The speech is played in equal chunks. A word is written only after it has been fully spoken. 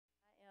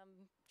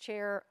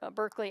Chair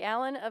Berkeley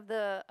Allen of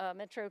the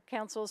Metro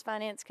Council's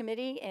Finance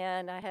Committee,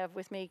 and I have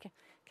with me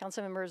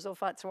Councilmember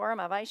Zulfat Sawara,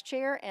 my vice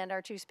chair, and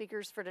our two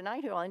speakers for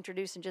tonight, who I'll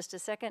introduce in just a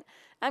second.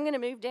 I'm going to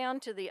move down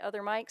to the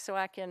other mic so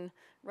I can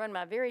run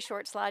my very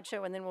short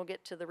slideshow, and then we'll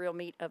get to the real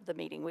meat of the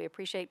meeting. We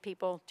appreciate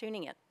people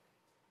tuning in.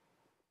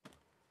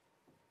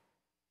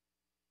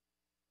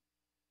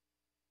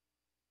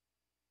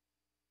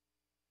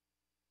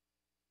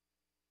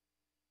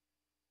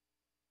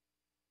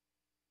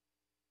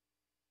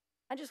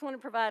 I just want to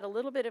provide a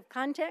little bit of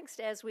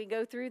context as we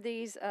go through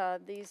these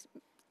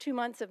 2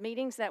 months of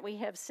meetings that we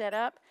have set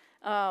up.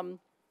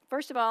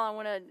 First of all, I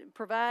want to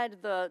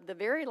provide the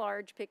very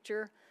large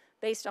picture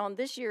based on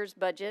this year's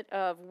budget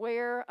of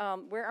where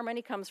our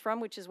money comes from,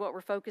 which is what we're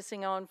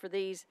focusing on for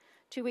these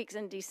 2 weeks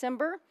in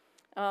December.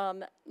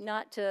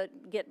 Not to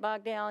get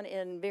bogged down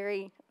in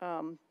very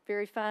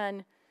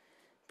fine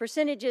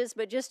percentages,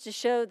 but just to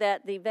show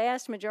that the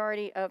vast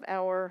majority of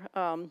our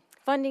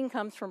funding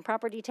comes from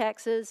property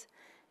taxes.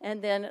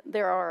 And then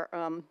there are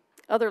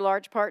other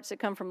large parts that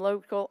come from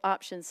local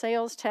option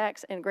sales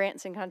tax and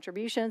grants and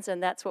contributions,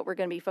 and that's what we're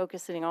going to be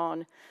focusing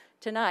on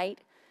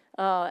tonight.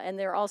 And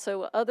there are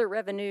also other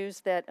revenues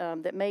that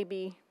that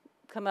may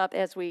come up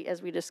as we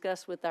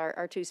discuss with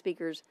our two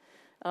speakers,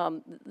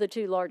 the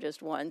two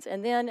largest ones.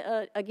 And then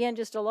again,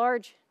 just a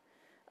large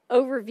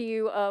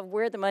overview of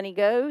where the money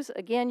goes.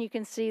 Again, you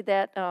can see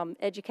that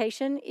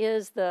education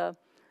is the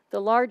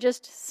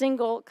largest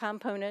single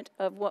component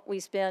of what we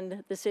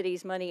spend the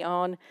city's money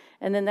on,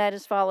 and then that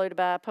is followed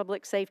by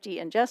public safety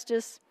and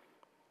justice.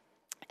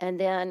 And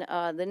then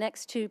the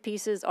next two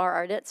pieces are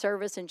our debt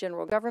service and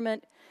general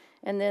government,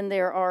 and then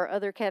there are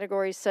other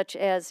categories such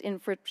as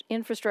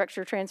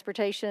infrastructure,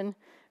 transportation,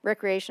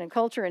 recreation and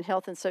culture, and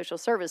health and social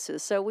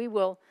services. So we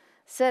will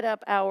set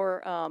up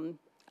our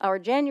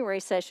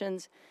January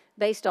sessions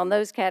based on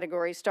those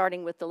categories,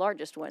 starting with the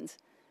largest ones.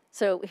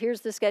 So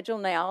here's the schedule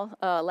now.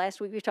 Last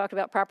week we talked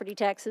about property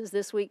taxes.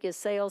 This week is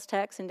sales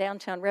tax and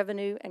downtown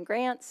revenue and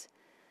grants.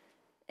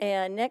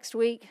 And next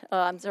week,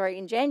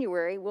 in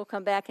January, we'll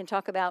come back and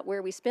talk about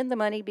where we spend the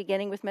money,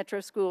 beginning with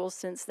Metro Schools,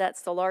 since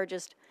that's the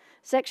largest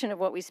section of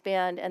what we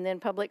spend, and then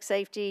public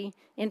safety,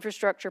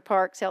 infrastructure,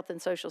 parks, health and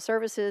social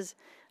services,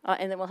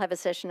 and then we'll have a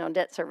session on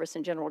debt service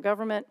and general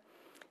government.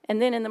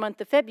 And then in the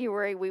month of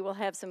February, we will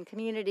have some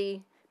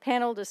community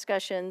panel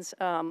discussions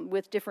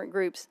with different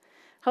groups,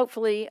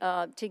 hopefully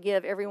to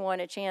give everyone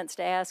a chance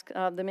to ask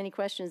the many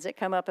questions that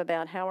come up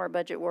about how our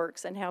budget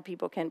works and how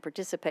people can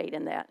participate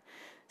in that.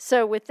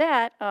 So with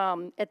that,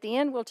 at the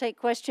end, we'll take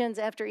questions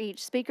after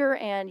each speaker,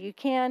 and you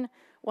can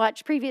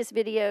watch previous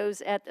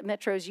videos at the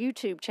Metro's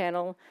YouTube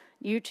channel,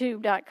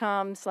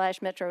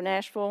 youtube.com/Metro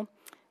Nashville.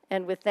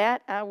 And with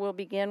that, I will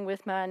begin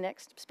with my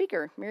next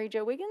speaker, Mary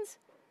Jo Wiggins.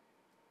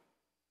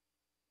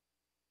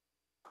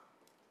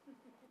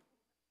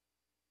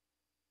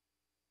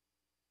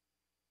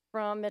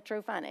 From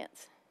Metro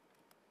Finance.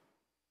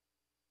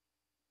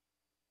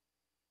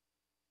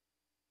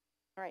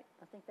 All right,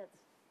 I think that's.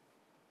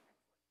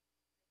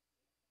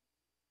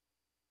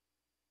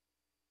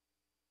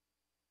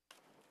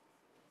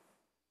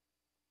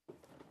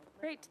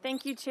 Great,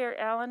 thank you, Chair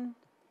Allen.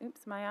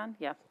 Oops, am I on?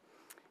 Yeah.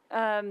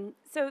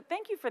 So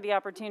thank you for the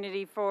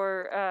opportunity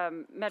for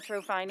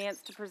Metro Finance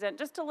to present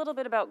just a little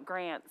bit about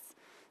grants.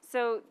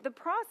 So the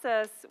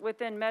process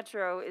within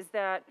Metro is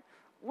that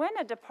when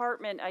a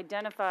department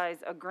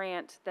identifies a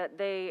grant that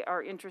they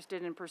are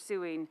interested in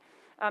pursuing,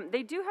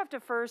 they do have to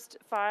first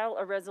file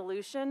a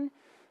resolution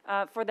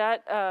for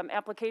that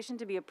application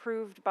to be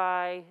approved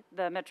by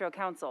the Metro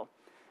Council.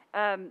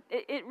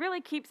 It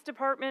really keeps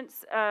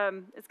departments,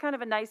 it's kind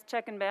of a nice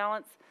check and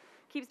balance,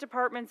 keeps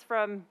departments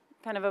from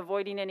kind of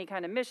avoiding any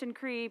kind of mission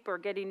creep or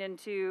getting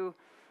into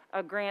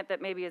a grant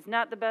that maybe is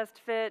not the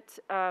best fit,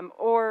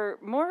 or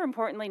more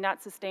importantly,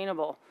 not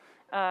sustainable.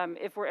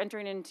 If we're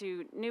entering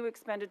into new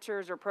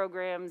expenditures or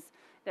programs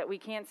that we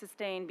can't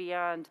sustain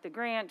beyond the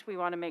grant, we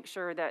want to make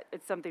sure that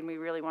it's something we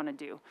really want to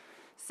do.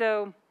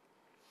 So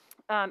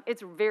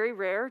it's very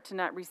rare to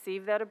not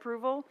receive that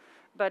approval,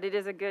 but it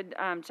is a good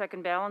check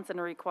and balance and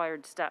a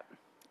required step.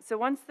 So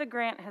once the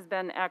grant has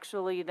been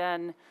actually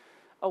then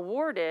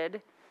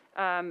awarded,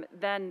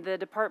 then the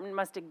department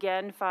must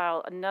again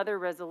file another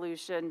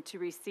resolution to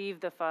receive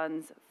the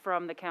funds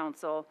from the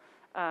council.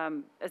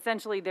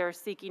 Essentially, they're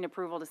seeking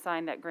approval to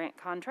sign that grant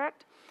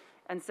contract,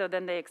 and so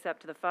then they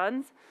accept the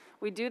funds.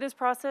 We do this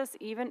process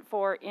even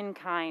for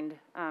in-kind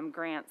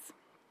grants.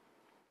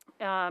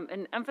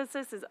 An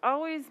emphasis is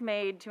always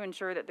made to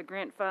ensure that the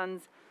grant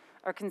funds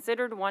are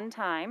considered one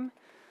time,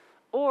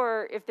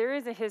 or if there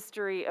is a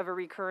history of a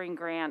recurring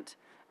grant,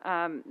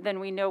 then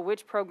we know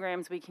which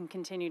programs we can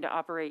continue to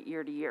operate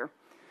year to year.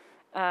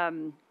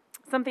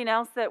 Something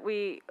else that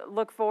we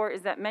look for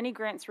is that many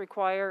grants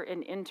require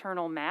an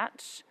internal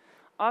match.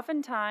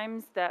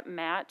 Oftentimes that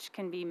match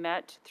can be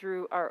met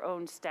through our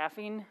own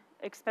staffing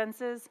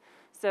expenses.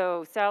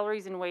 So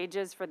salaries and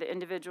wages for the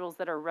individuals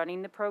that are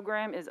running the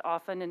program is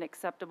often an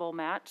acceptable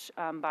match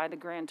by the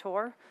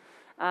grantor.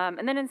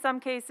 And then in some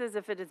cases,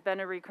 if it has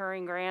been a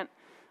recurring grant,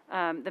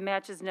 The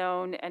match is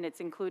known and it's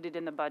included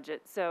in the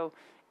budget. So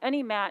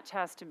any match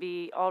has to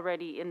be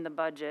already in the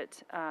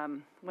budget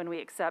when we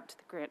accept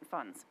the grant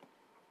funds.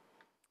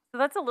 So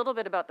that's a little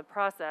bit about the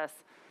process.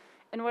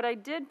 And what I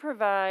did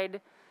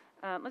provide,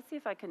 let's see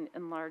if I can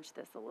enlarge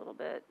this a little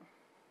bit.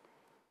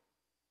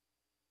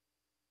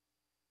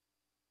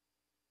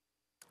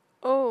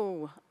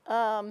 Oh,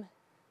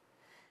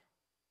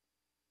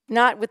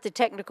 not with the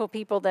technical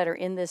people that are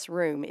in this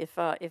room. If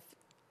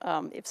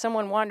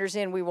someone wanders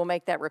in, we will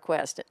make that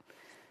request.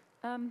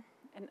 And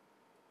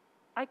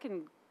I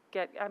can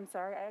I'm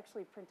sorry, I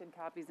actually printed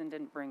copies and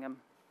didn't bring them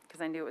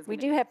because I knew it was We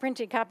do have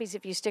printed copies.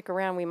 If you stick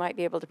around, we might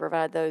be able to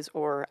provide those,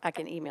 or I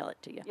can email it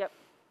to you. Yep.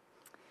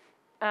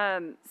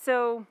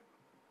 So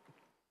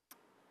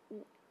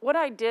what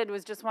I did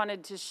was just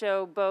wanted to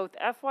show both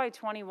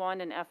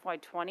FY21 and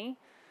FY20.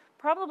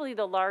 Probably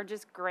the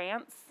largest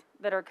grants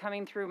that are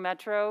coming through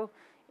Metro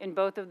in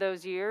both of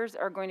those years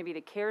are going to be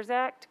the CARES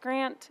Act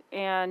grant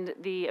and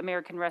the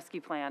American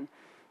Rescue Plan.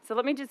 So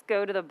let me just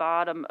go to the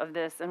bottom of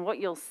this, and what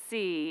you'll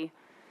see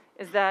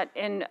is that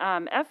in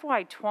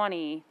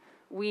FY20,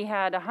 we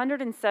had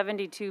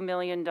 $172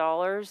 million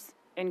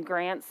in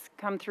grants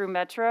come through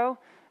Metro,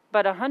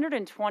 but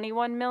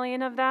 $121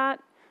 million of that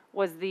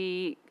was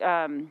the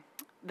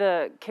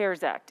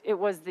CARES Act. It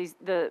was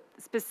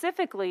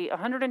specifically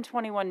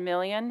 $121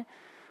 million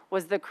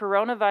was the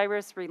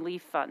Coronavirus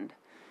Relief Fund.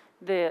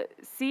 The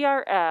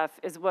CRF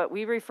is what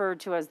we refer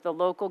to as the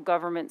local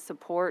government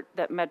support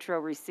that Metro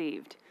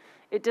received.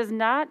 It does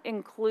not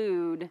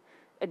include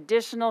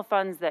additional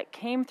funds that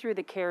came through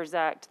the CARES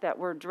Act that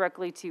were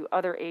directly to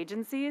other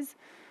agencies,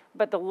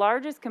 but the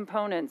largest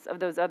components of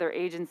those other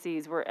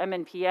agencies were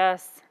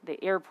MNPS,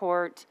 the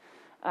airport,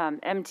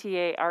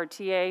 MTA,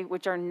 RTA,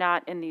 which are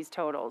not in these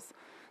totals.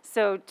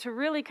 So to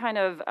really kind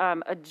of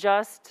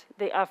adjust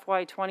the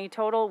FY20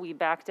 total, we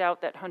backed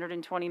out that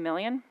 $121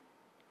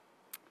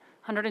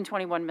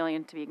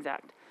 million to be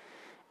exact.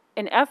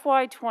 In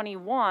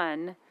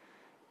FY21,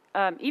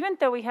 even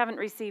though we haven't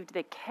received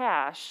the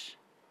cash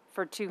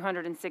for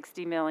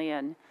 $260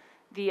 million,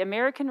 the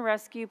American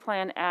Rescue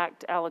Plan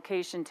Act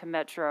allocation to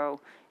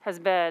Metro has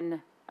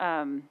been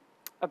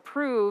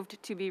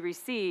approved to be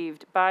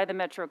received by the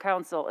Metro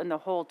Council in the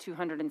whole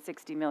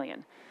 $260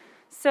 million.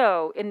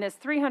 So in this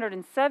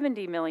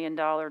 $370 million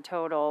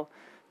total,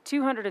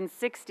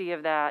 260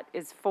 of that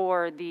is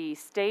for the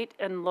State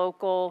and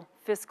Local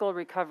Fiscal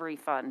Recovery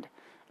Fund.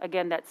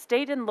 Again, that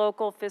State and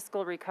Local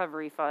Fiscal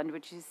Recovery Fund,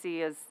 which you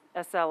see as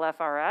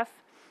SLFRF,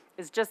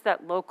 is just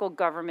that local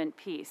government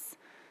piece.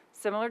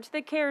 Similar to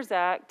the CARES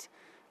Act,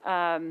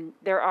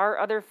 there are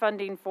other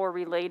funding for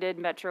related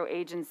Metro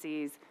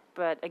agencies,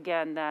 but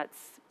again,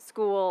 that's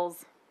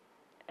schools,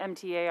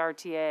 MTA,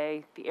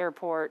 RTA, the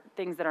airport,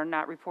 things that are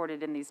not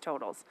reported in these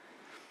totals.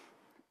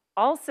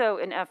 Also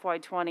in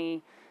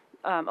FY20,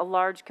 a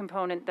large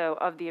component, though,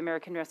 of the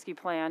American Rescue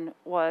Plan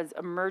was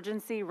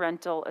Emergency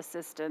Rental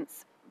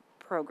Assistance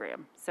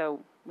Program.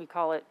 So we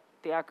call it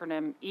the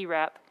acronym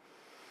ERAP.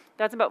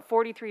 That's about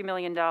 $43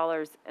 million,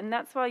 and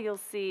that's why you'll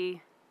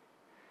see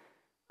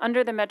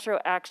under the Metro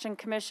Action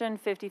Commission,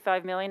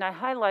 $55 million. I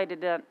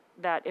highlighted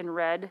that in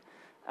red.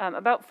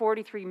 About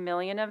 $43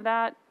 million of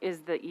that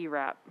is the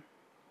ERAP.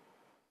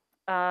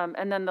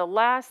 And then the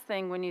last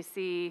thing when you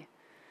see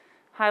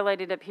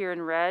highlighted up here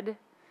in red,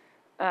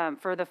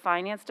 for the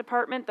finance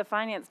department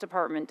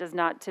does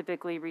not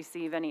typically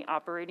receive any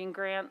operating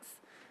grants,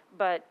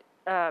 but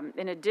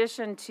in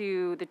addition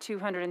to the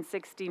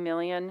 $260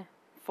 million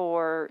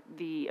for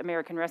the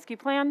American Rescue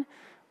Plan,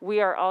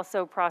 we are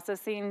also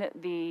processing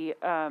the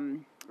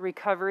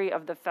recovery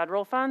of the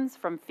federal funds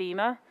from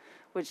FEMA,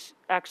 which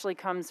actually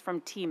comes from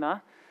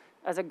TEMA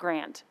as a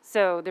grant.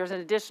 So there's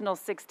an additional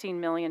 $16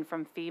 million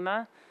from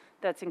FEMA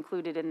that's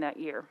included in that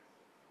year.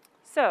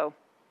 So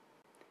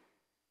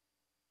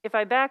if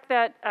I back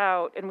that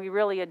out and we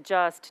really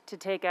adjust to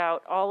take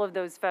out all of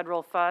those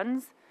federal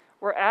funds,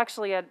 we're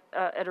actually at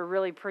a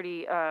really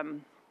pretty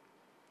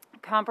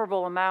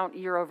comparable amount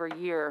year over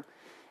year.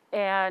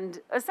 And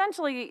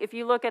essentially, if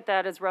you look at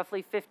that as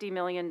roughly $50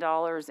 million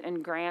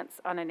in grants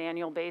on an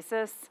annual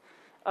basis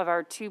of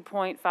our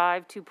 $2.5,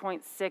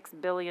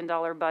 $2.6 billion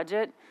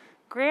budget,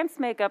 grants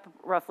make up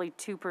roughly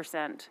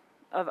 2%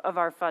 of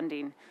our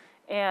funding.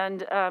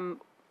 And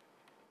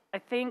I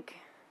think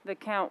the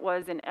count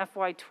was in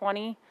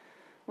FY20,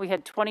 we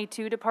had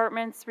 22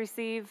 departments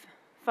receive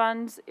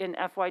funds. In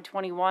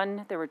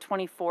FY21, there were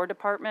 24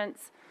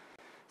 departments.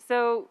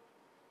 So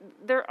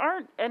there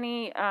aren't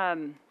any,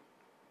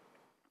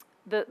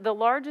 the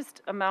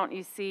largest amount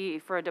you see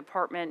for a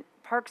department,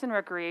 Parks and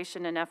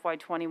Recreation in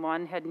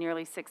FY21 had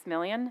nearly $6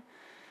 million,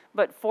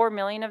 but $4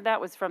 million of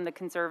that was from the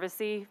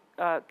Conservancy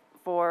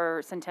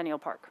for Centennial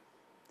Park.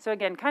 So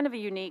again, kind of a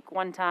unique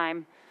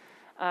one-time.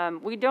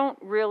 We don't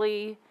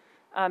really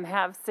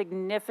have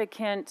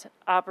significant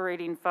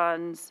operating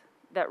funds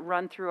that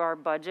run through our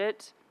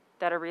budget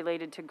that are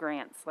related to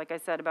grants. Like I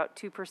said, about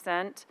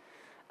 2%.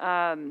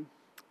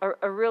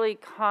 A really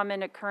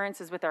common occurrence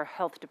is with our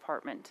health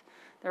department.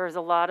 There is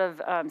a lot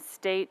of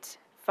state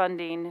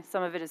funding.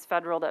 Some of it is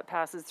federal that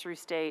passes through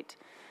state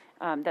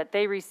that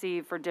they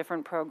receive for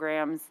different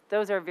programs.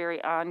 Those are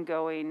very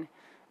ongoing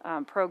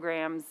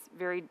programs,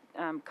 very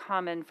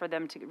common for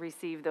them to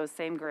receive those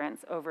same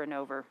grants over and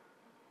over.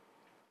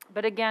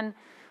 But again,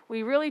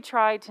 we really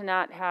try to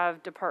not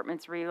have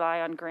departments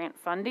rely on grant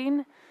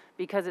funding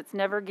because it's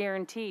never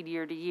guaranteed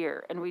year to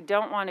year. And we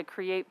don't want to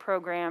create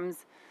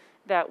programs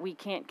that we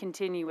can't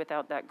continue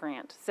without that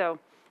grant. So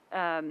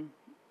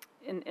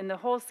in the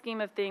whole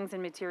scheme of things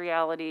and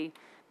materiality,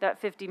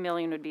 that $50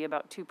 million would be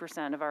about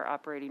 2% of our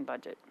operating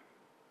budget.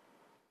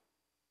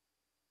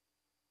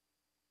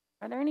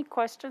 Are there any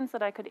questions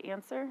that I could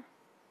answer?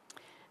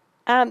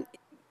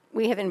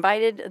 We have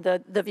invited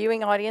the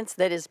viewing audience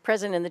that is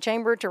present in the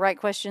chamber to write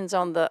questions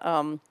on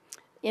the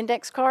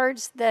index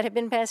cards that have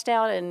been passed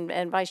out,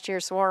 and Vice Chair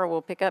Suara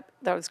will pick up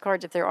those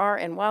cards if there are.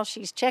 And while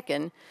she's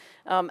checking,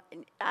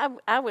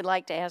 I would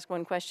like to ask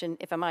one question,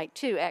 if I might,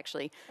 too,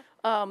 actually.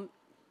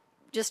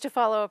 Just to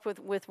follow up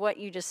with what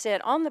you just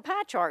said. On the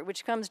pie chart,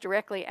 which comes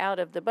directly out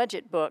of the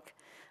budget book,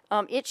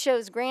 it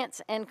shows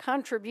grants and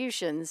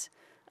contributions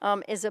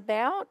is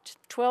about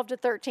 12 to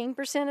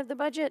 13% of the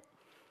budget,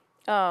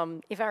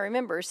 if I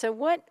remember. So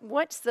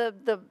what's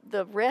the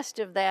rest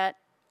of that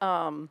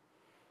 12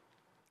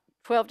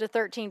 to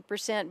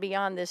 13%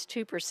 beyond this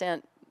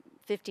 2%,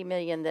 $50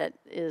 million that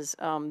is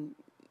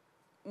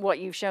what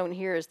you've shown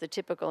here is the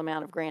typical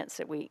amount of grants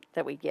that we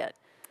get?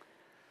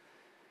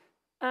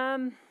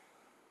 I'm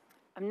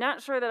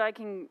not sure that I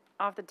can,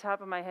 off the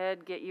top of my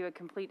head, get you a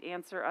complete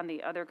answer on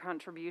the other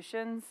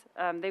contributions.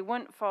 They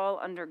wouldn't fall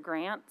under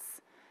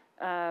grants.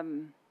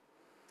 And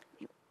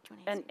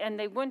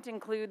they wouldn't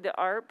include the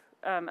ARP.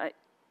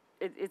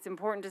 It's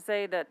important to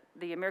say that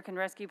the American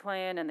Rescue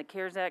Plan and the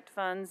CARES Act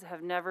funds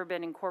have never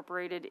been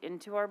incorporated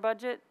into our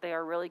budget. They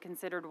are really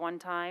considered one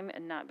time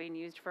and not being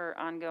used for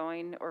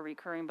ongoing or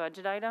recurring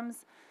budget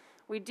items.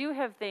 We do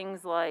have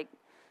things like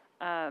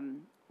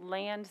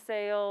land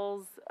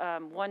sales,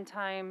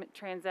 one-time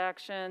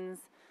transactions.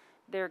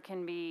 There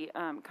can be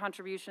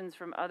contributions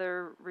from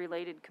other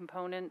related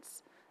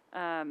components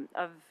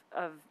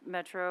of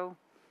Metro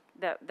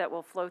that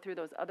will flow through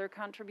those other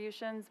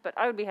contributions, but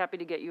I would be happy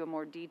to get you a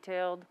more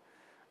detailed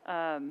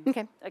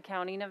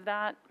accounting of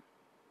that.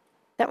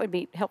 That would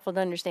be helpful to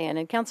understand.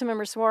 And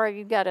Councilmember Suara,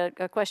 you've got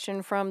a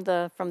question from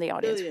the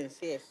audience.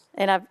 Yes.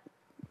 And I've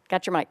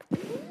got your mic.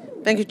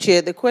 Thank you,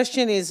 Chair. The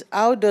question is,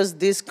 how does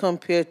this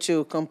compare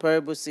to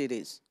comparable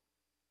cities?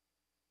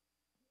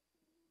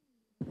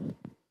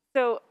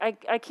 So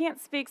I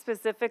can't speak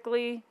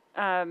specifically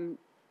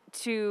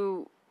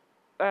to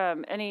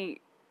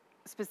any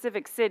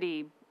specific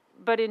city,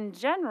 but in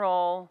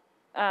general,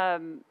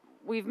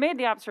 we've made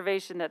the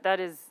observation that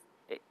is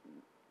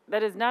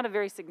not a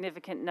very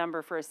significant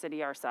number for a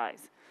city our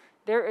size.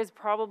 There is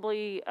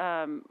probably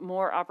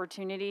more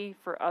opportunity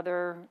for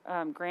other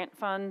grant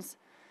funds,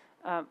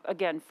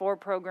 again, for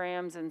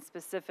programs and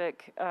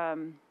specific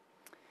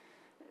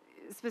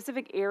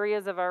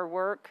areas of our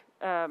work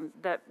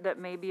that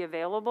may be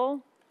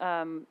available.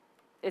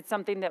 It's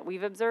something that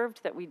we've observed,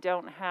 that we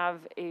don't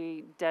have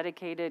a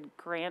dedicated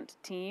grant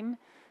team.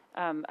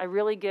 I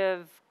really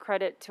give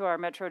credit to our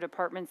Metro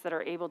departments that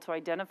are able to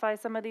identify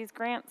some of these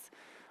grants.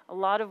 A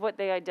lot of what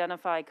they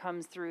identify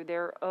comes through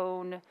their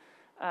own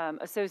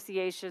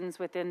associations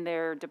within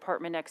their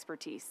department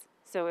expertise.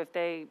 So if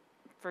they,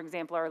 for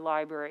example, are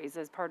libraries,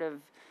 as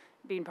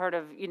being part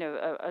of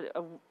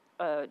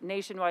a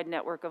nationwide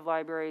network of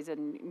libraries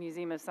and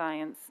Museum of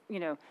Science,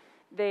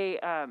 they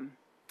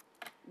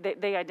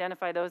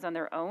identify those on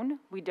their own.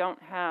 We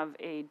don't have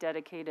a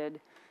dedicated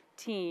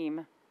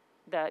team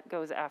that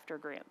goes after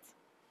grants.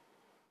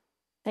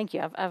 Thank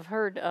you. I've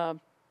heard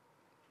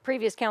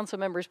previous council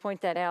members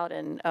point that out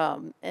and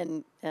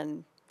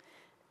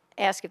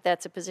ask if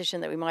that's a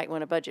position that we might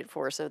want to budget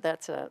for. So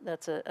that's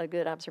a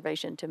good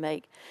observation to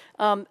make.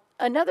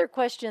 Another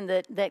question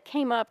that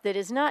came up that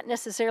is not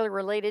necessarily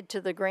related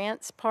to the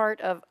grants part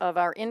of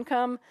our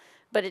income,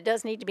 but it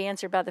does need to be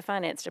answered by the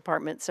finance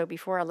department. So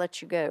before I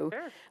let you go,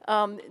 sure.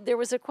 There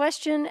was a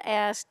question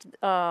asked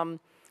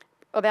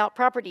about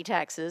property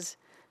taxes.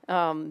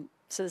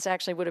 So this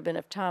actually would have been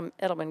a Tom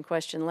Edelman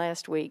question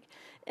last week.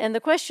 And the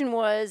question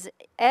was,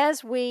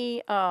 as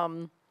we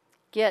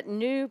get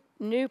new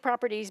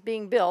properties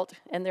being built,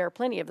 and there are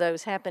plenty of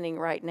those happening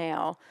right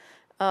now,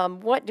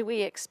 what do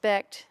we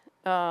expect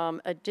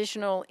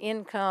additional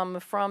income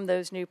from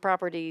those new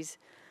properties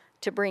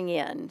to bring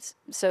in,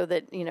 so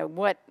that,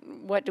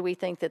 what do we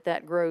think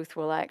that growth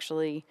will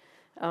actually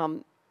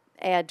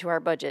add to our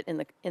budget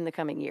in the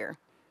coming year?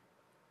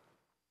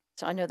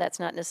 So I know that's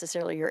not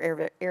necessarily your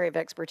area of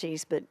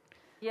expertise, but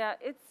yeah,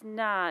 it's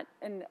not,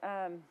 and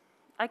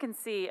I can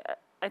see.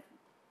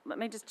 Let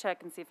me just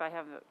check and see if I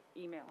have an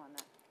email on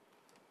that.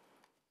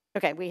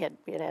 Okay, we had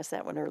asked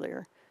that one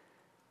earlier,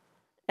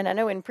 and I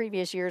know in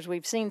previous years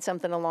we've seen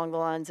something along the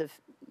lines of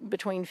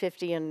between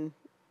 50 and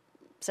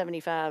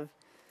 75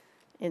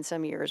 in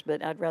some years,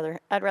 but I'd rather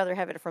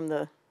have it from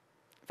the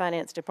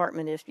finance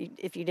department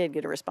if you did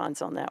get a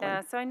response on that one.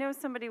 Yeah, so I know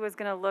somebody was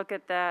going to look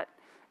at that.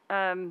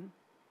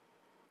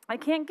 I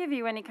can't give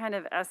you any kind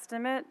of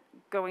estimate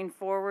going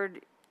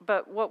forward,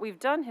 but what we've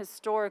done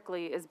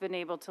historically is been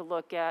able to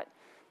look at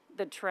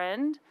the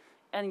trend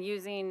and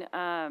using,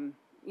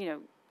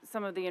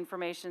 some of the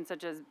information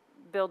such as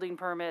building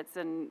permits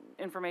and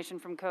information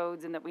from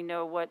codes, and that we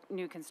know what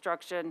new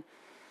construction,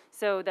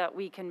 so that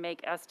we can make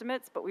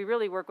estimates. But we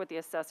really work with the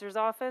assessor's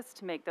office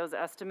to make those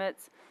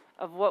estimates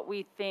of what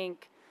we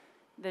think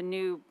the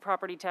new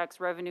property tax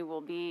revenue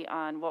will be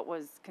on what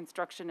was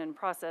construction and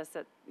process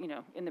at,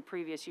 in the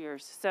previous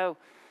years. So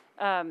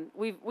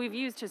we've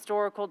used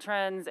historical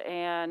trends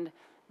and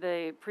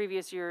the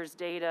previous year's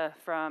data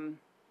from,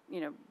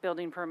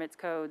 building permits,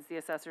 codes, the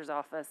assessor's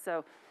office.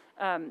 So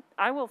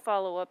I will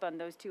follow up on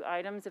those two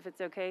items if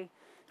it's okay.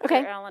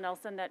 Okay. Alan, I'll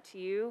send that to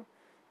you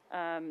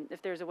if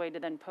there's a way to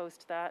then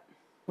post that.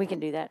 We can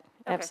do that.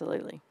 Okay.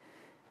 Absolutely.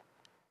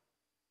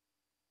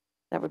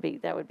 That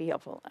would be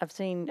helpful. I've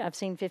seen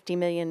 50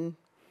 million.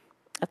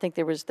 I think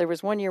there was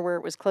 1 year where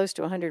it was close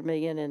to 100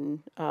 million,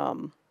 and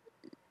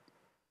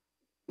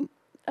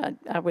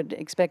I would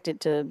expect it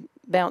to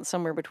bounce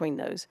somewhere between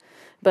those.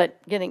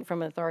 But getting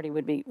from authority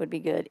would be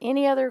good.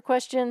 Any other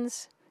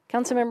questions,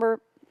 Councilmember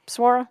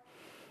Swara?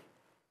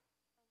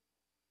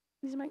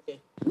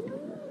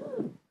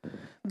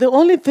 The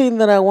only thing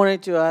that I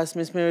wanted to ask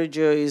Ms. Mary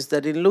Jo is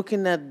that in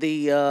looking at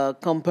the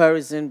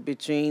comparison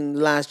between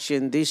last year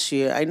and this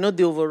year, I know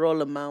the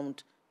overall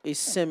amount is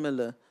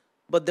similar,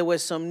 but there were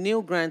some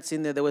new grants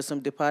in there. There were some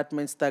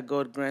departments that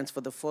got grants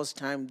for the first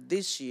time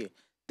this year.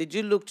 Did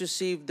you look to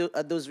see if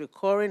are those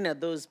recurring? Are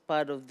those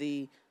part of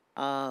the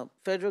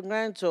federal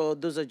grants, or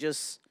those are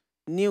just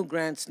new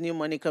grants, new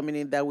money coming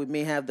in that we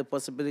may have the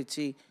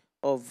possibility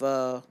of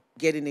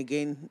getting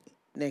again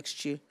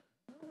next year?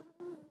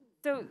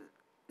 So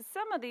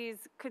some of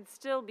these could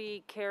still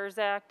be CARES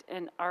Act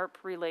and ARP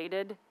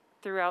related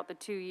throughout the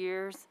 2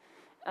 years.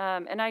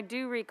 And I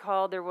do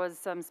recall there was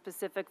some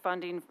specific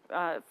funding,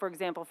 for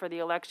example, for the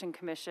Election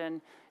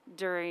Commission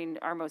during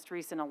our most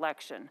recent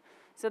election.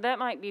 So that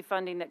might be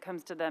funding that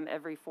comes to them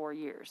every 4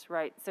 years,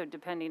 right? So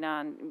depending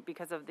on,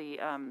 because of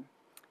the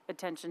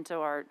attention to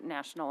our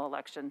national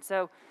election.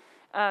 So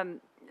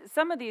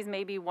some of these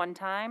may be one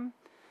time.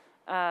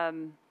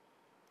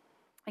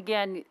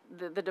 Again,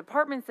 the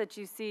departments that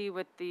you see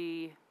with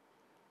the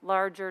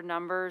larger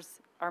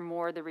numbers are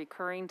more the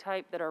recurring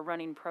type that are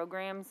running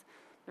programs.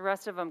 The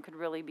rest of them could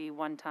really be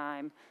one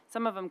time.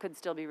 Some of them could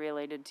still be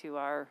related to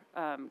our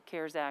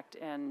CARES Act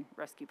and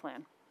Rescue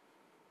Plan.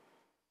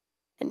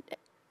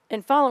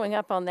 And following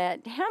up on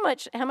that, how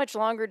much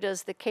longer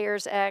does the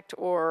CARES Act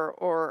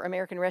or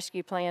American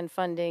Rescue Plan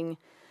funding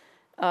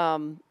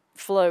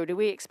flow? Do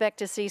we expect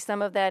to see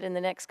some of that in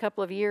the next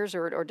couple of years,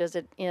 or does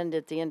it end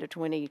at the end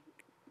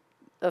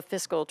of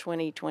fiscal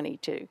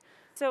 2022?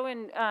 So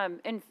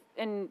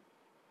in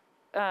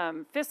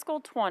fiscal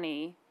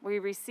 20, we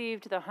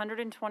received the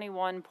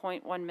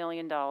 $121.1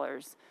 million,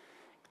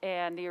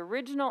 and the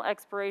original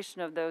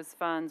expiration of those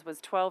funds was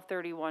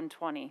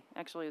 12/31/20.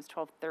 Actually, it was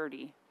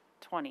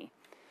 12/30/20,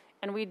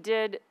 and we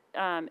did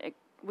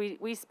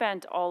we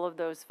spent all of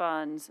those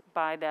funds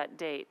by that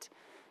date.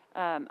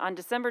 On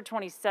December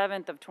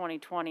 27th of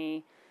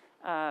 2020,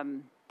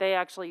 they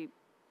actually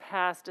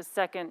passed a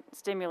second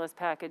stimulus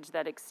package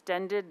that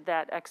extended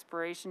that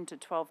expiration to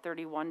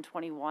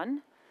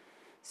 12/31/21.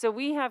 So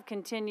we have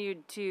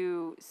continued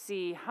to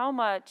see how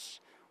much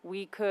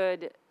we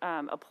could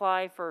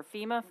apply for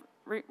FEMA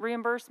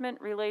reimbursement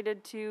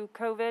related to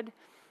COVID.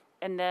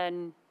 And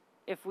then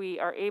if we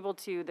are able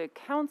to, the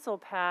council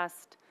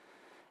passed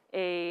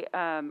a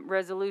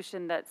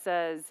resolution that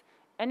says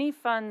any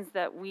funds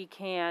that we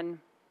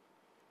can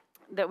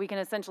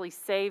essentially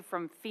save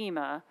from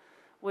FEMA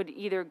would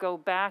either go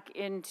back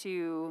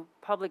into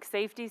public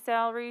safety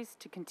salaries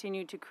to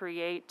continue to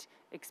create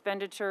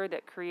expenditure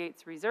that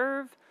creates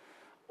reserve,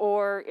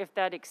 or if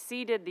that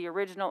exceeded the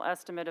original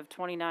estimate of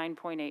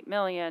 $29.8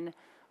 million,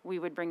 we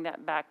would bring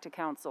that back to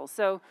council.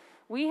 So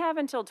we have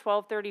until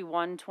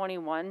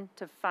 12/31/21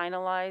 to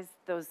finalize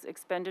those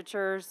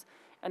expenditures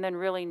and then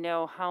really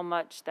know how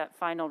much that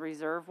final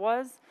reserve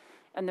was.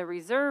 And the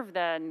reserve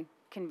then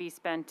can be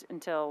spent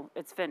until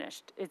it's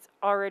finished. It's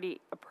already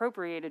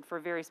appropriated for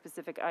very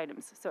specific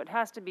items, so it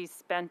has to be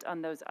spent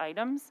on those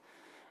items.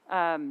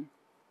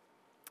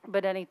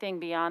 But anything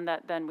beyond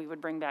that, then we would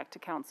bring back to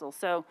council.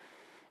 So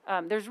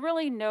there's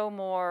really no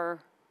more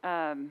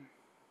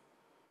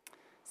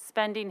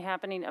spending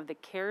happening of the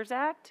CARES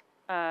Act.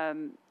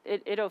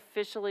 It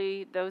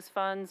officially, those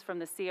funds from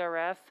the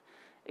CRF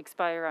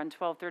expire on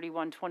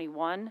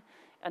 12/31/21.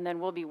 And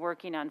then we'll be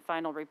working on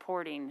final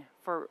reporting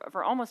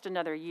for almost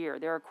another year.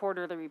 There are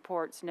quarterly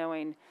reports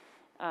knowing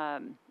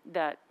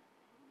that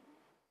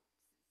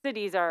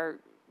cities are,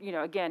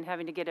 again,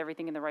 having to get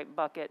everything in the right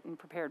bucket and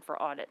prepared for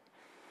audit.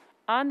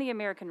 On the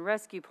American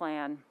Rescue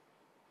Plan,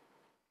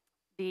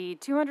 the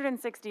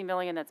 $260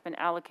 million that's been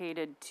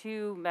allocated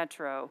to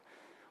Metro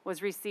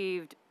was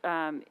received,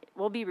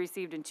 will be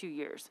received in 2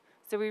 years.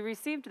 So we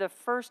received the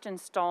first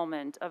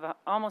installment of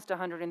almost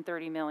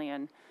 $130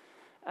 million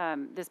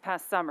this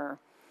past summer.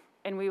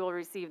 And we will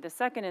receive the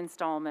second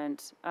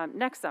installment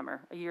next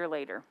summer, a year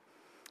later.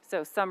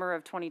 so summer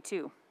of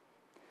 '22.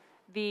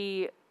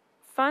 The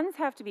funds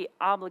have to be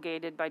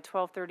obligated by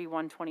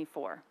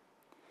 12/31/24.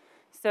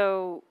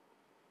 So,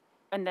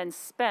 and then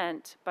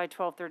spent by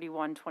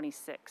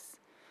 12/31/26.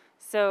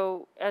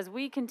 So as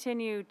we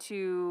continue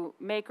to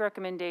make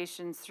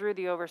recommendations through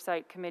the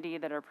Oversight Committee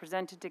that are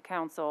presented to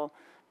Council,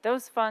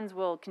 those funds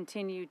will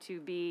continue to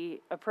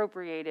be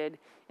appropriated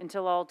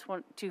until all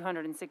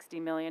 260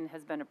 million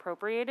has been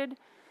appropriated.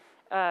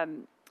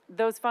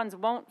 Those funds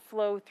won't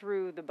flow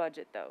through the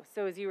budget though.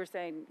 So as you were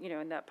saying, you know,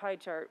 in that pie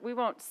chart, we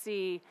won't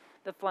see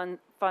the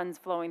funds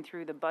flowing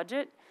through the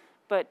budget,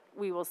 but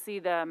we will see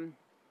them,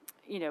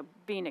 you know,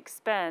 being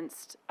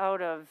expensed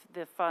out of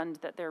the fund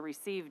that they're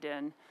received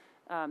in.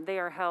 They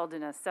are held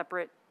in a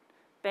separate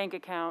bank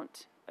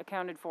account,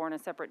 accounted for in a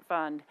separate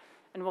fund,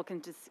 and we'll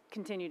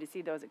continue to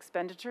see those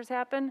expenditures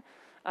happen,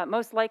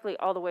 most likely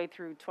all the way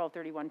through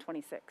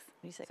 12/31/26.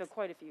 So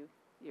quite a few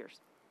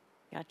years.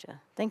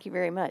 Gotcha. Thank you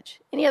very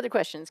much. Any other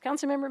questions?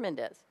 Councilmember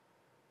Mendez.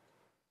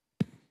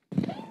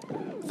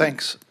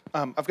 Thanks.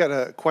 I've got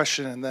a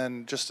question, and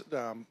then just,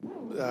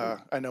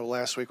 I know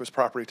last week was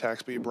property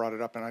tax, but you brought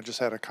it up, and I just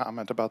had a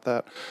comment about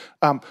that.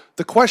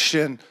 The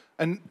question,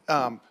 and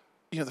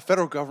you know, the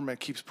federal government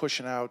keeps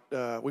pushing out,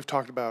 we've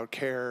talked about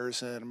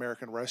CARES and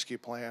American Rescue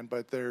Plan,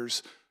 but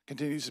there's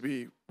continues to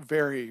be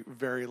very,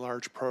 very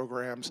large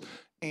programs.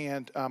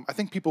 And I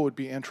think people would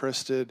be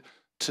interested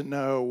to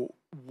know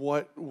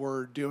what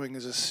we're doing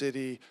as a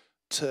city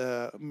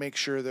to make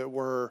sure that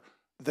we're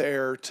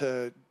there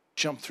to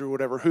jump through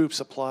whatever hoops,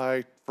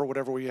 apply for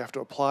whatever we have to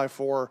apply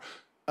for.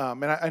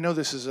 And I know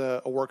this is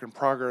a work in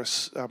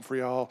progress for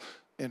y'all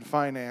in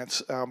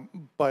finance,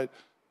 but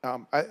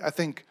I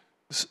think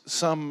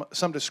some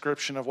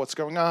description of what's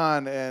going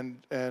on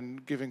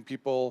and giving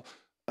people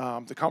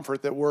the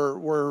comfort that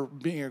we're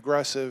being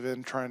aggressive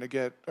in trying to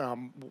get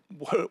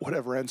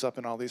whatever ends up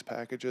in all these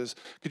packages.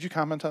 Could you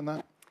comment on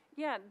that?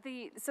 Yeah,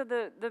 so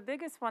the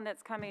biggest one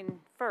that's coming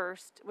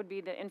first would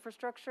be the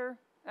Infrastructure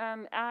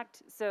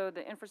Act, so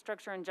the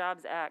Infrastructure and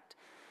Jobs Act.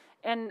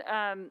 And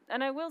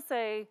I will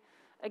say,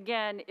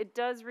 again, it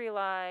does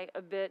rely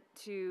a bit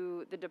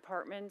to the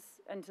departments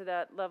and to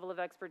that level of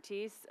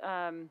expertise.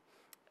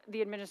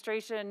 The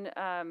administration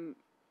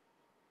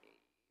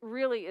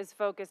really is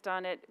focused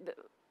on it.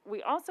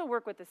 We also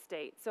work with the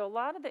state. So a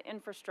lot of the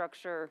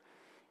infrastructure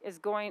is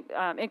going,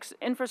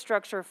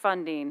 infrastructure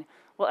funding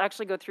will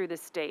actually go through the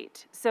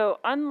state. So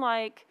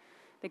unlike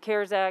the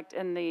CARES Act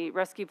and the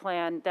Rescue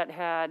Plan that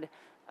had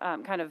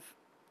kind of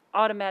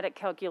automatic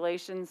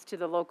calculations to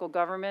the local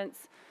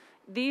governments,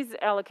 these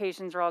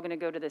allocations are all going to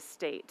go to the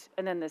state.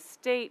 And then the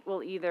state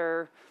will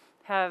either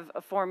have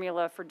a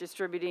formula for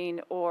distributing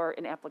or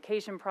an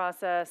application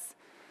process.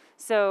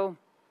 So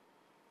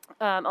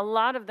a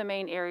lot of the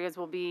main areas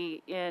will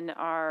be in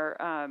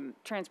our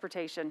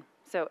transportation.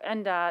 So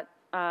NDOT,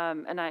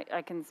 and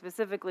I can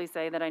specifically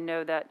say that I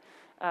know that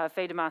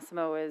Faye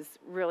DeMassimo is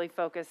really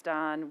focused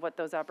on what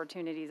those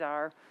opportunities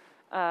are.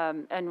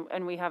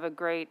 And we have a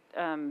great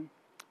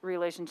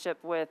relationship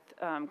with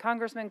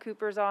Congressman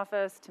Cooper's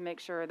office to make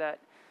sure that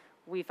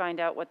we find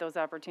out what those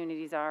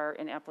opportunities are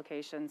in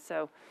applications.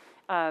 So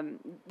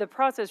the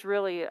process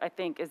really, I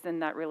think, is in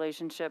that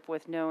relationship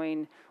with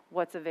knowing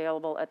what's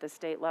available at the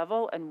state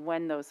level and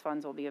when those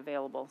funds will be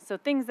available. So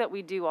things that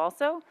we do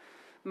also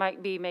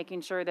might be making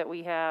sure that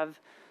we have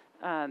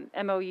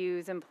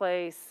MOUs in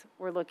place.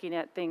 We're looking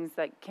at things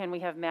like, can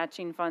we have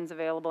matching funds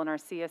available in our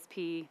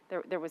CSP?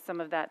 There was some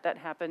of that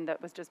happened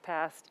that was just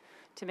passed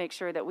to make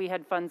sure that we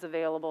had funds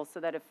available so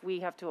that if we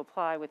have to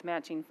apply with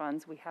matching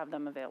funds, we have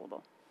them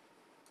available.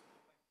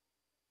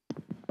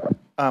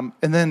 And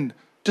then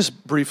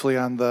just briefly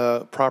on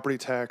the property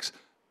tax,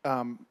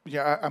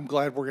 yeah, I'm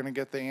glad we're going to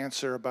get the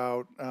answer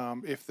about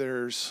if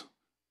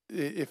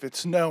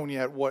it's known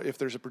yet, if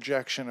there's a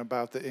projection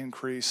about the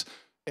increase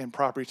in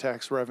property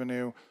tax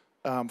revenue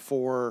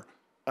for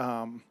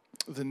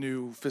the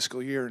new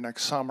fiscal year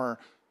next summer.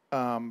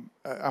 I'm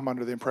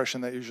under the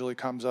impression that usually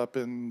comes up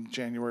in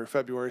January,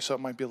 February, so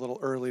it might be a little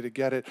early to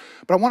get it.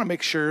 But I want to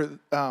make sure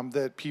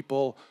that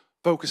people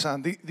focus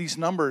on these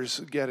numbers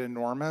get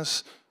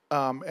enormous,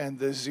 and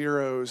the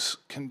zeros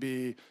can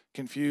be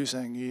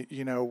confusing.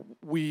 You know,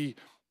 we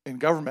in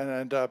government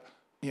end up,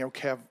 you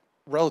know,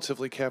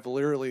 relatively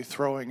cavalierly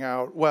throwing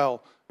out,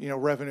 well, you know,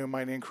 revenue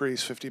might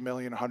increase 50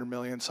 million, 100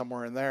 million,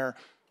 somewhere in there,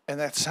 and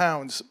that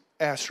sounds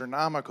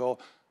astronomical.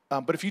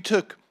 But if you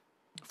took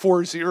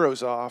 4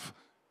 zeros off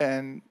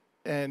and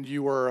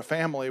you were a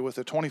family with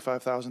a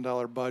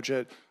 $25,000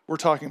 budget, we're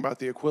talking about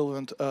the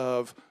equivalent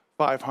of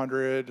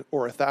 500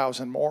 or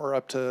 1,000 more,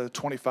 up to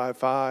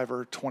 25,500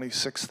 or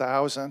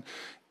 26,000.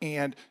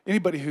 And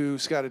anybody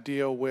who's got to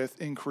deal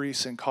with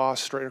increase in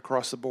costs straight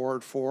across the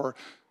board for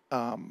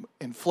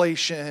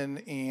inflation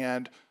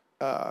and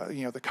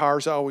you know, the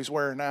car's always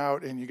wearing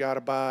out and you got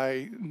to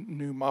buy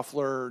new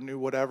muffler or new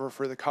whatever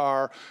for the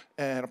car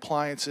and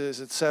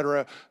appliances, et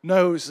cetera,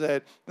 knows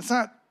that it's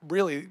not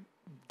really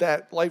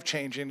that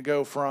life-changing to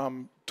go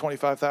from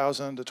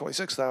 $25,000 to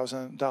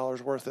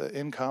 $26,000 worth of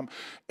income.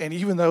 And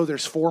even though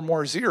there's 4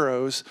 more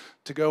zeros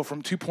to go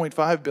from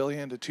 2.5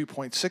 billion to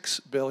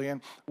 2.6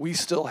 billion,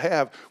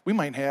 we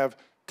might have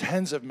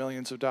tens of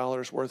millions of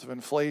dollars worth of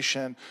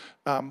inflation.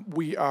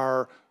 We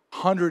are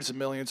hundreds of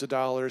millions of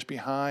dollars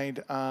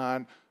behind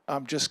on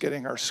just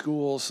getting our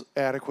schools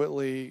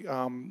adequately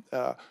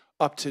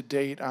up to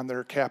date on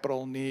their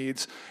capital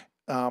needs.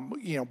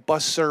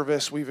 Bus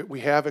service, we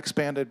have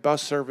expanded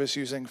bus service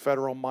using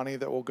federal money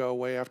that will go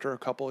away after a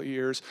couple of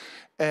years.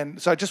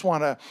 And so I just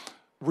want to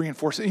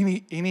reinforce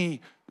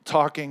any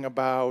talking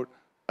about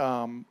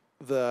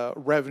the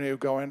revenue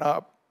going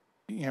up,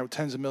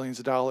 tens of millions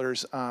of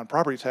dollars on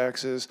property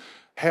taxes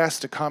has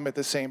to come at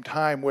the same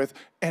time with,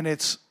 and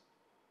it's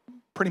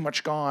pretty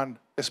much gone,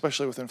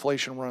 especially with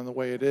inflation running the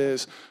way it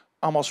is,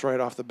 almost right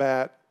off the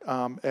bat.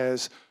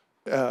 It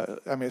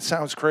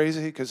sounds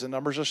crazy because the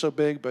numbers are so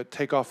big, but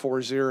take off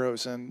 4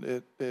 zeros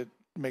and it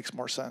makes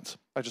more sense.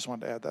 I just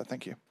wanted to add that.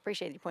 Thank you.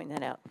 Appreciate you pointing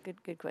that out.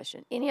 Good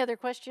question. Any other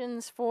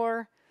questions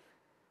for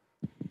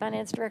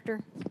Finance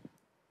Director?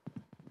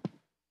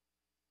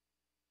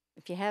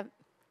 If you have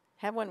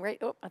one, right?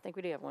 Oh, I think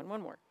we do have one.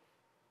 One more.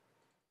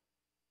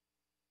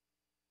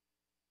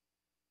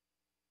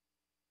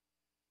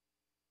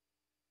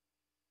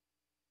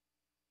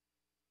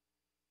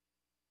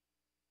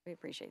 We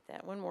appreciate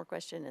that. One more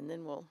question, and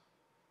then we'll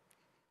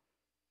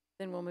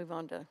move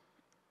on to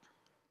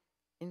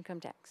income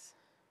tax.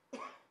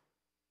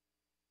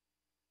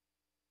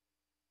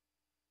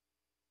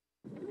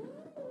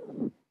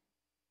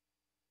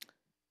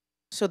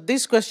 So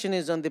this question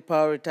is on the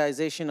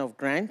prioritization of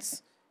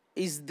grants.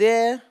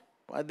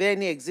 Are there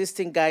any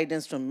existing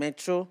guidance from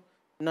Metro,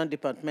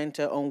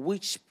 non-departmental, on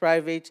which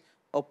private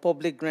or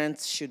public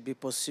grants should be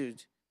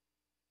pursued?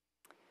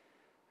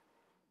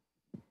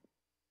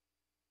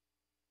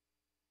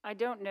 I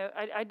don't know.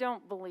 I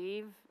don't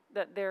believe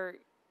that there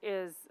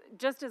is,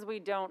 just as we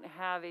don't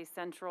have a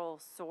central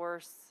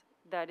source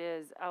that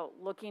is out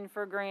looking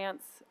for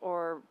grants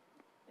or,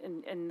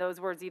 in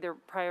those words, either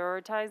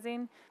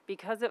prioritizing,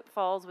 because it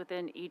falls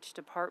within each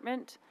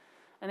department.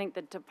 I think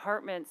the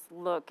departments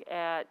look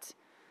at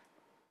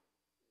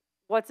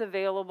what's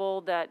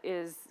available that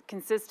is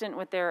consistent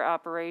with their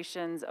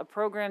operations, a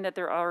program that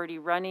they're already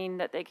running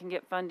that they can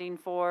get funding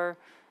for.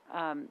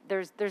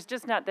 There's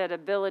just not that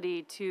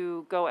ability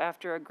to go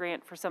after a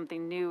grant for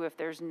something new if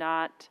there's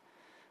not,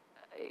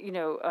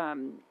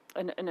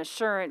 an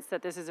assurance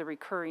that this is a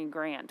recurring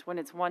grant. When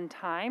it's one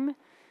time,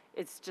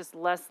 it's just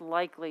less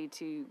likely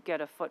to get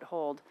a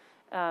foothold.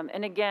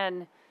 And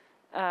again,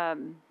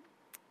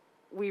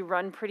 we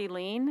run pretty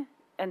lean,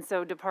 and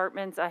so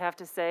departments, I have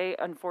to say,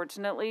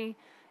 unfortunately,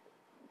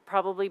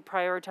 probably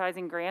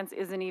prioritizing grants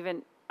isn't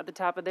even at the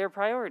top of their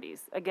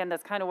priorities. Again,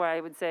 that's kind of why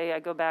I would say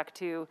I go back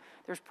to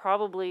there's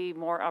probably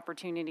more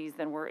opportunities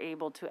than we're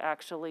able to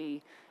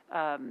actually,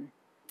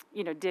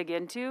 dig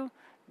into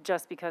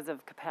just because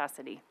of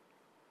capacity.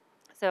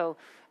 So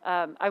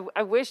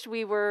I wish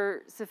we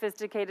were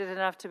sophisticated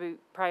enough to be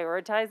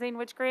prioritizing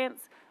which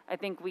grants. I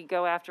think we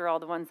go after all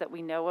the ones that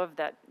we know of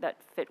that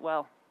fit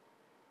well.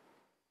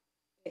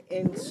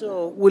 And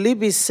so will it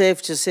be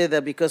safe to say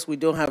that because we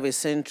don't have a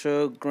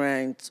central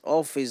grant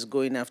office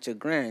going after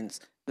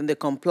grants, then the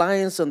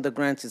compliance on the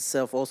grant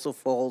itself also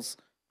falls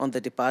on the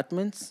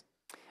departments?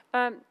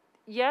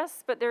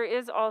 Yes, but there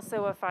is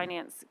also a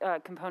finance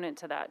component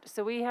to that.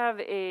 So we have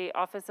a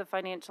Office of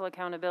Financial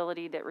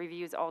Accountability that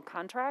reviews all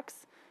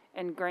contracts,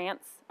 and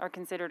grants are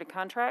considered a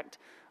contract.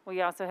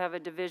 We also have a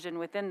division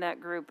within that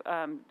group,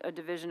 a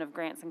division of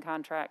grants and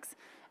contracts,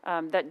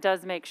 that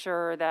does make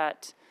sure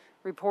that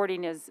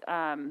reporting is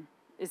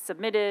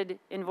submitted,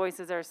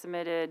 invoices are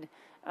submitted,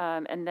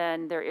 and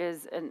then there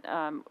is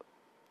an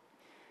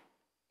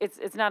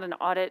it's not an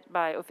audit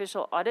by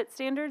official audit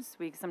standards.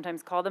 We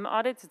sometimes call them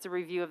audits. It's a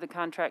review of the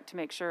contract to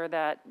make sure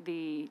that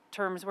the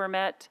terms were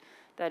met,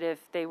 that if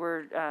they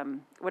were,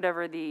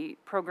 whatever the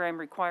program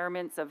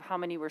requirements of how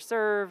many were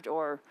served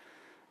or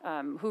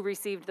who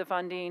received the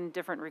funding,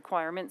 different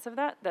requirements of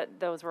that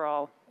those were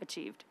all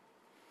achieved.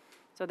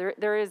 So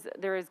there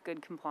is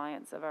good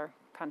compliance of our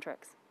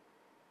contracts.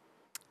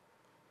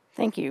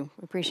 Thank you.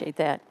 We appreciate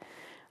that.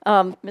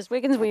 Ms.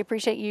 Wiggins, we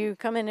appreciate you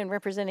coming and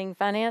representing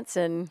finance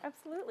and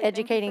Absolutely.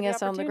 educating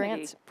us on the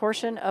grants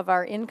portion of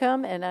our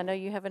income. And I know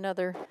you have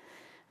another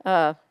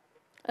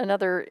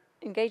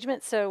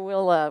engagement, so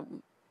we'll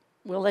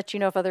let you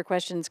know if other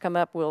questions come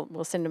up.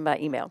 We'll send them by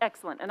email.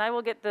 Excellent. And I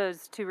will get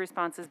those 2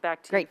 responses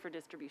back to you for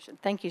distribution.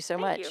 Thank you so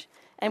much. You.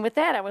 And with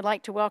that, I would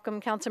like to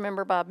welcome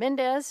Councilmember Bob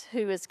Mendez,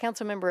 who is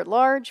Councilmember at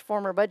Large,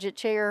 former budget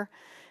chair,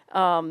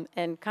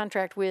 and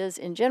contract whiz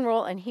in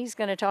general. And he's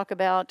going to talk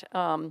about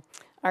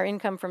our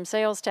income from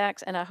sales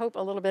tax, and I hope a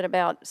little bit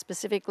about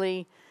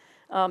specifically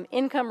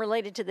income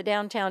related to the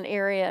downtown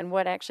area and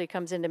what actually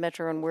comes into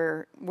Metro and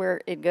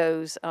where it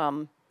goes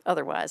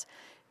otherwise.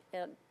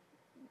 And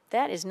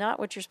that is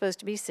not what you're supposed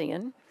to be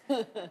seeing.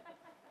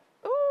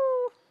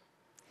 Ooh.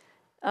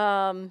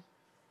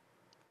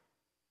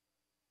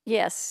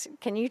 Yes,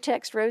 can you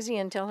text Rosie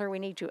and tell her we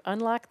need to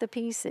unlock the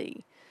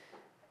PC?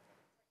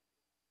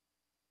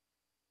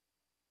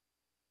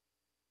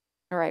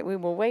 All right, we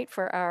will wait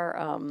for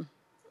our,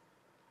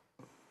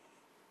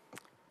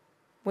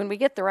 when we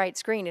get the right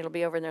screen, it'll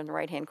be over there in the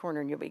right-hand corner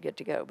and you'll be good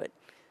to go, but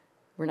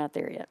we're not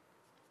there yet.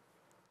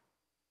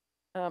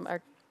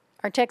 Our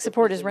tech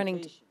support is running.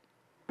 You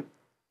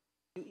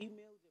emailed it.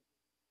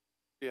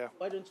 Yeah,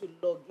 Why don't you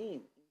log in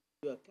into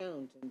your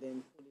account and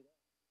then pull it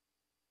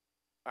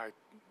up? I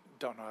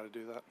don't know how to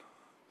do that.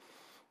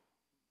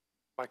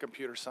 My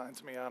computer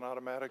signs me on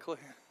automatically.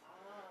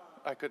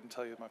 I couldn't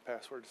tell you my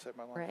password to save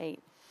my life. Right.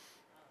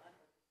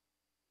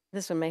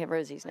 This one may have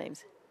Rosie's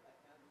names.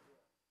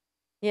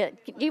 Yeah,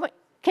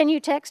 can you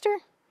text her?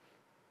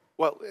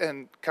 Well,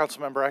 and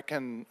council member, I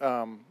can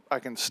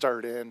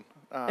start in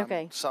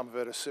Okay. some of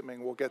it,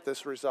 assuming we'll get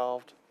this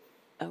resolved.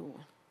 Oh,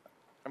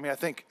 I mean, I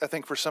think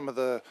for some of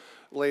the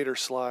later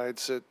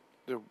slides it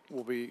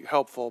will be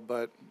helpful,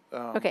 but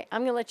okay,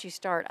 I'm gonna let you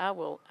start. I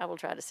will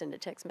try to send a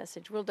text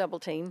message. We'll double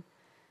team.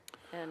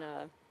 And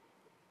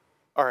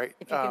all right.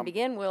 if you can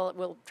begin,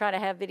 we'll try to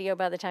have video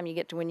by the time you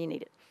get to when you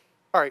need it.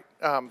 All right.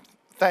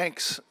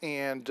 Thanks,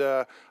 and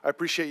I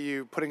appreciate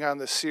you putting on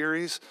this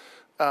series.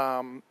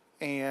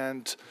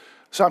 And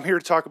so I'm here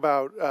to talk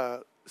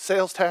about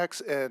sales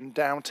tax and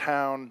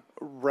downtown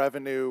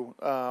revenue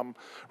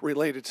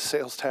related to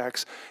sales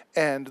tax.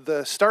 And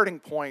the starting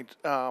point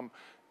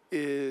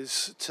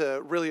is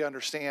to really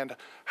understand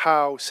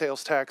how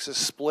sales tax is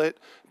split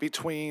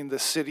between the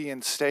city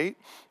and state.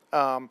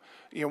 One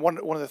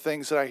of the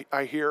things that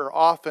I hear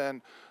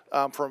often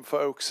from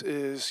folks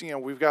is,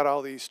 we've got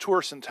all these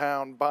tourists in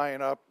town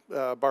buying up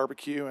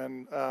barbecue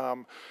and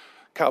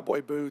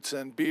cowboy boots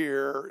and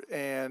beer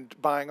and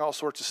buying all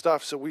sorts of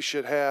stuff, so we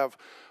should have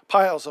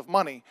piles of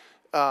money.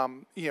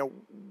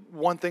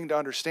 One thing to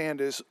understand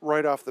is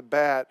right off the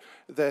bat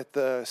that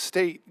the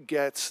state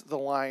gets the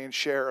lion's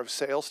share of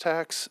sales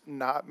tax,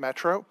 not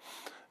Metro.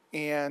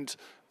 And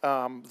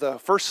the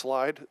first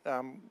slide,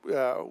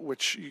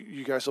 which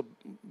you guys will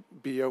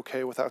be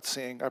okay without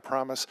seeing, I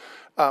promise,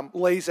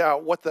 lays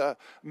out what the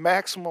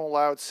maximum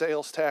allowed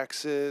sales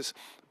tax is,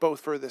 both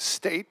for the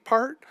state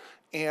part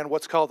and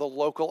what's called the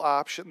local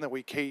option that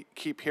we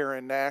keep here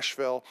in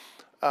Nashville.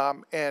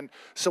 And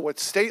so what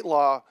state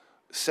law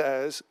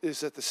says is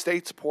that the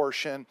state's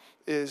portion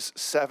is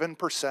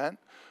 7%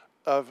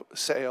 of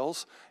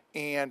sales,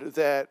 and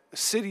that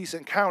cities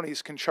and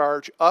counties can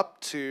charge up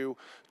to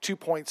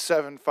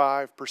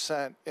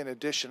 2.75% in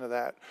addition to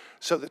that.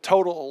 So the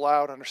total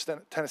allowed under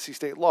Tennessee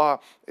state law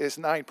is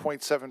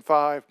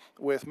 9.75,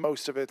 with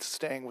most of it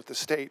staying with the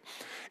state.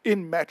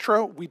 In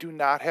Metro, we do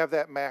not have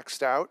that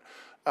maxed out.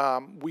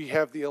 We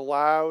have the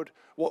allowed,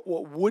 what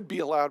would be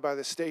allowed by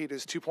the state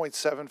is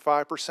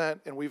 2.75%,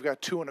 and we've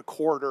got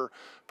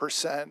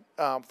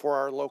 2.25% for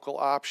our local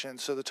option.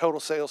 So the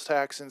total sales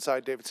tax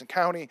inside Davidson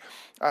County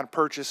on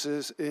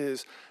purchases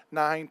is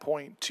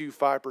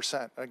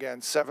 9.25%. Again,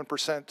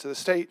 7% to the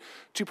state,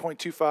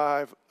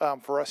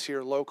 2.25 for us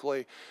here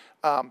locally.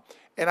 And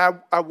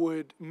I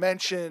would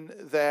mention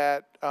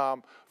that,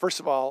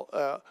 first of all,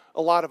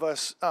 a lot of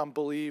us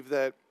believe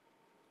that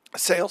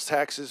sales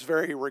tax is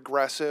very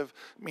regressive,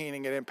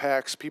 meaning it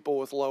impacts people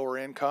with lower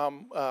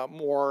income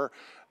more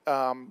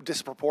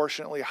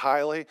disproportionately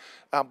highly.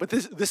 But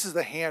this is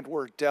the hand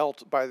we're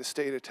dealt by the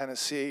state of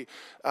Tennessee.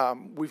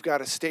 We've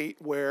got a state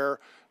where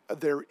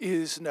there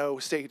is no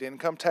state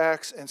income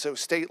tax, and so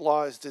state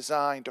law is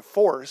designed to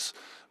force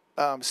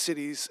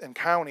cities and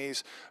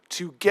counties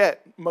to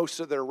get most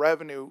of their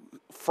revenue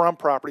from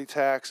property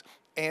tax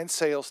and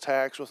sales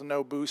tax with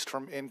no boost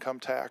from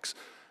income tax.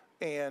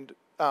 And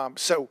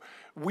so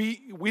we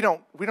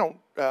don't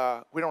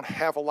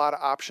have a lot of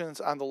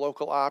options on the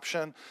local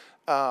option,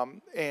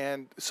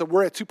 and so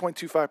we're at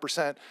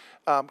 2.25%.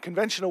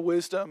 Conventional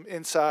wisdom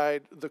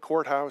inside the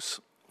courthouse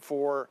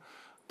for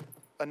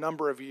a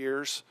number of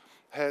years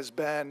has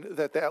been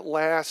that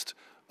last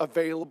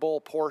available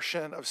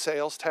portion of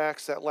sales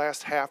tax, that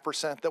last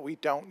 0.5% that we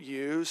don't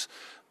use,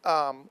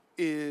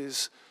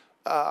 is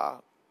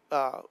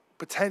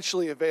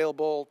potentially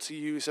available to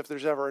use if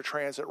there's ever a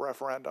transit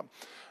referendum.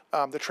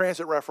 The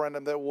transit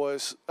referendum that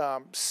was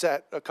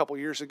set a couple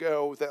years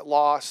ago that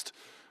lost,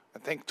 I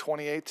think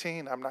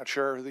 2018, I'm not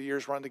sure, the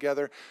years run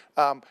together,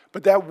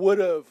 but that would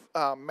have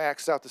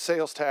maxed out the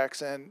sales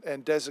tax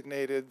and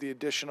designated the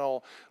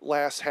additional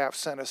last 0.5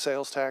 cent of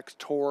sales tax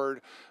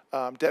toward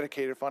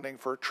dedicated funding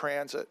for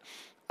transit.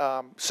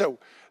 So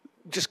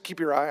just keep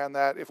your eye on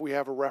that if we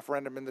have a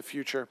referendum in the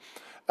future.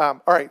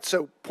 All right,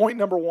 so point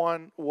number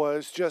one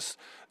was just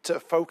to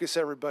focus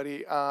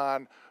everybody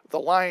on the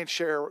lion's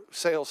share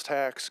sales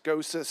tax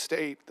goes to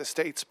the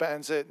state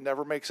spends it,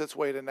 never makes its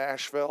way to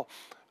Nashville.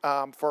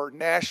 For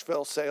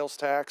Nashville sales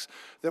tax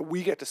that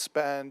we get to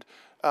spend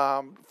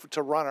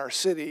to run our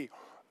city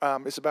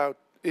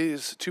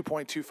is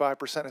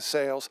 2.25% of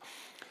sales.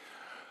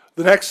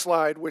 The next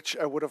slide, which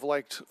I would have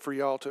liked for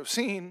y'all to have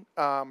seen,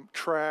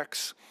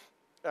 tracks,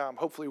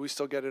 hopefully we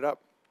still get it up,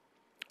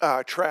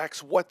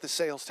 tracks what the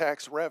sales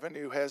tax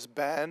revenue has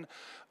been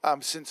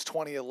since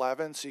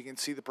 2011, so you can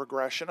see the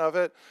progression of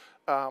it.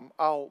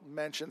 I'll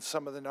mention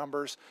some of the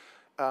numbers.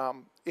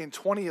 In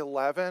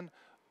 2011,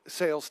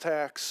 sales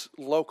tax,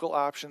 local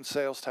option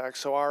sales tax,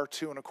 so our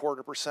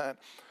 2.25%,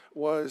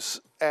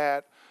 was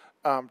at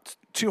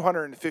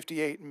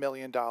 $258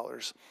 million.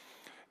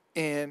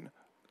 In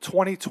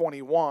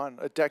 2021,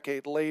 a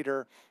decade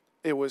later,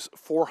 it was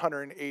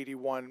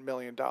 $481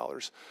 million.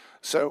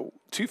 So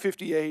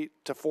 258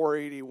 to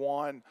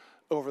 481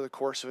 over the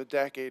course of a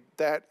decade,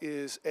 that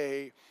is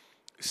a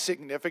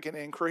significant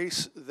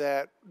increase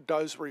that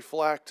does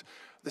reflect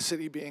the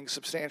city being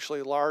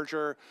substantially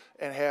larger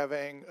and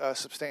having a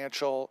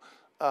substantial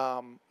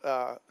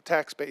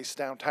tax base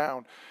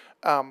downtown.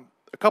 A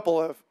couple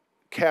of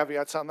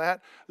caveats on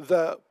that.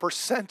 The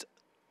percent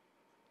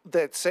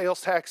that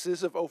sales tax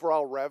is of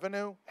overall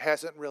revenue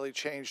hasn't really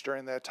changed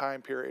during that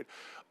time period.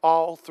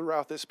 All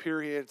throughout this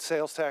period,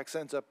 sales tax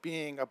ends up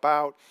being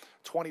about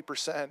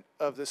 20%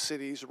 of the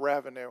city's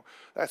revenue.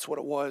 That's what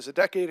it was a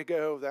decade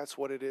ago. That's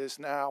what it is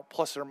now,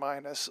 plus or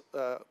minus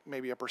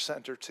maybe a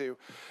percent or two.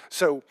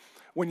 So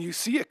when you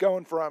see it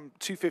going from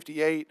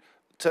 258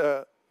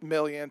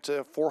 million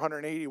to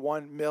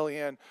 481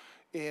 million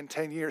in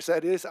 10 years,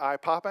 that is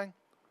eye-popping.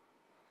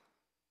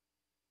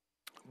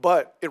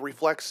 But it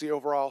reflects the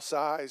overall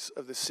size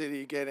of the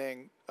city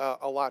getting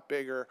a lot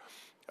bigger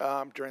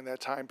during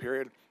that time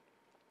period.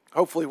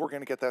 Hopefully we're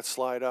going to get that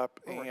slide up,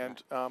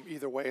 and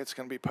either way it's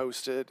going to be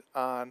posted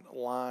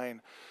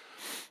online.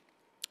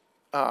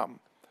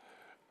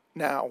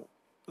 Now,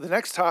 the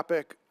next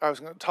topic I am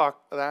going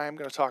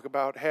to talk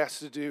about has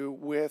to do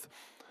with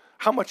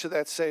how much of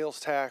that sales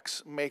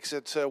tax makes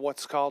it to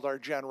what's called our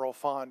general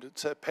fund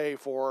to pay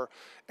for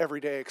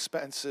everyday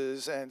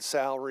expenses and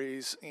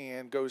salaries,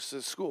 and goes to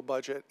the school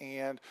budget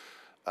and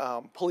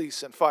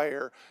police and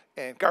fire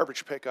and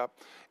garbage pickup,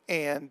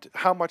 and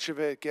how much of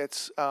it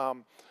gets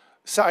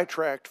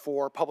sidetracked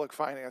for public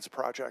finance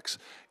projects.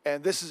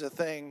 And this is a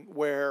thing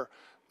where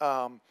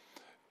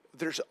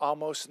there's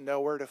almost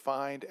nowhere to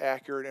find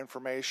accurate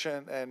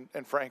information,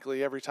 and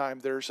frankly, every time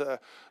there's a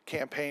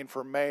campaign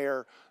for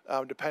mayor,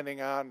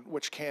 depending on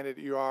which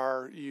candidate you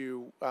are,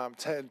 you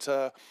tend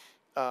to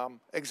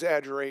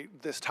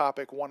exaggerate this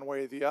topic one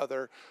way or the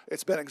other.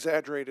 It's been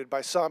exaggerated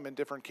by some in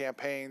different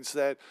campaigns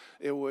that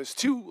it was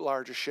too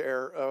large a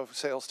share of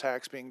sales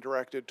tax being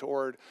directed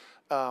toward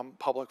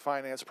public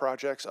finance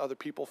projects. Other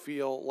people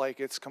feel like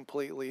it's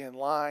completely in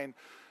line,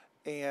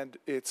 and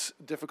it's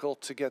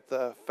difficult to get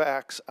the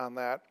facts on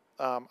that.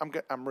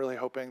 I'm really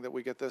hoping that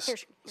we get this Here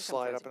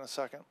slide up in a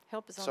second.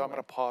 Help is on So the I'm going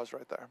way. to pause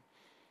right there.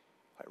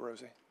 Hi,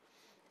 Rosie.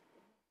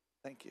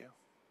 Thank you.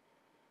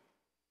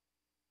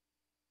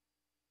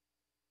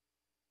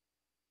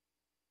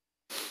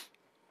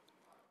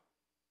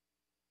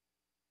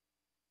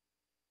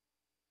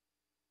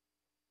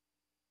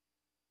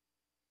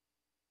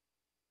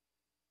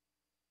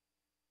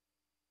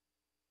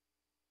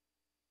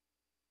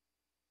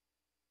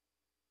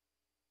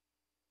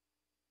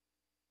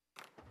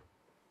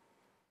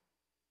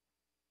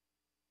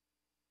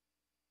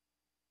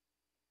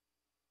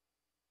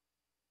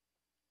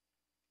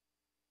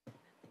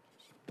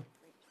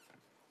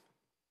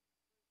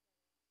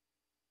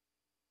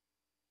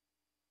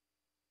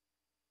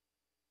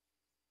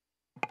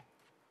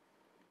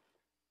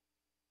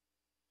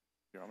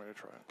 You want me to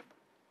try it?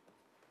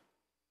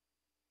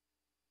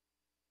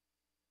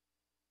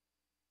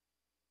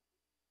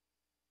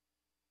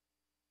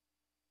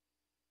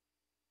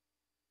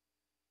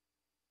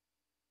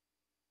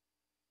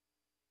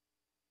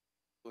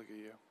 Look at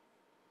you.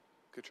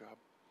 Good job.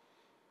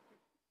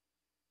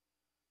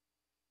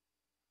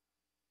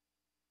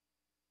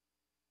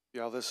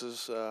 Yeah, this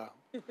is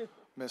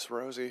Miss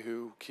Rosie,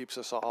 who keeps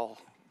us all.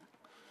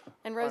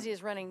 And Rosie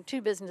is running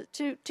two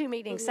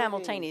meetings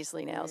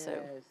simultaneously now,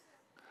 so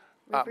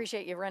we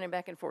appreciate you running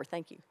back and forth.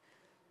 Thank you.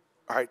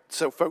 All right,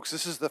 so folks,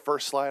 this is the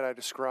first slide I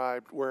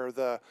described, where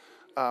the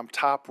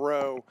top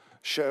row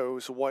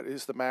shows what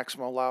is the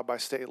maximum allowed by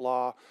state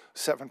law: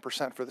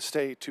 7% for the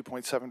state,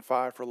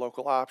 2.75 for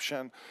local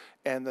option,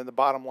 and then the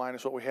bottom line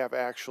is what we have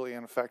actually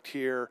in effect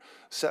here: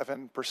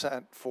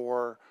 7%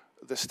 for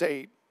the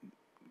state.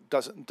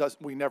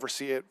 We never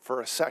see it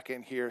for a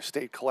second here.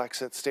 State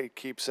collects it, state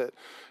keeps it,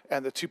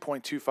 and the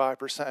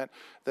 2.25%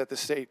 that the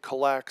state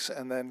collects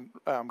and then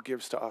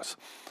gives to us.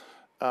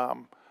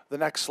 The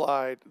next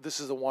slide, this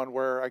is the one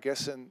where I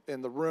guess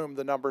in the room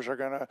the numbers are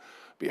going to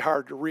be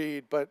hard to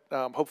read, but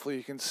hopefully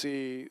you can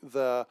see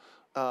the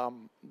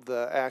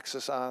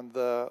axis on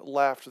the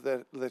left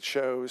that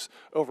shows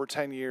over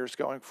 10 years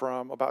going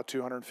from about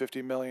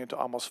 $250 million to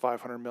almost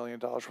 $500 million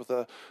with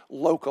a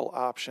local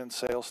option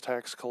sales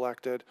tax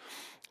collected.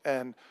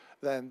 And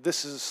then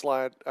this is a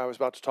slide I was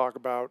about to talk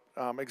about,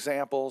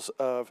 examples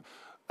of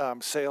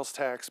sales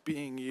tax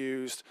being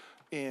used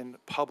in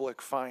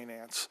public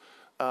finance,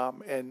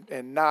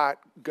 and not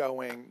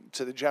going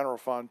to the general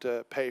fund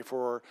to pay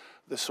for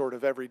the sort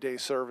of everyday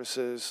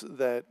services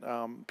that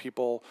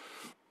people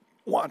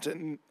want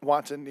and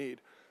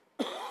need.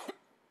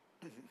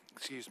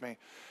 Excuse me.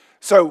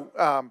 So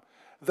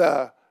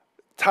the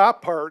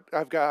top part,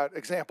 I've got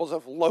examples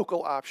of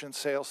local option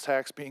sales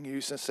tax being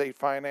used in state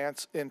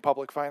finance, in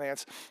public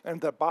finance.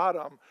 And the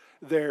bottom,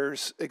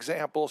 there's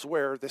examples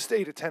where the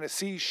state of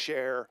Tennessee's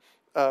share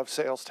of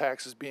sales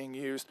tax is being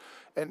used.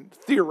 And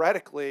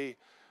theoretically,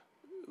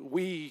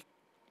 we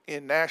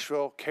in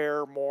Nashville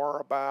care more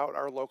about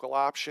our local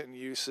option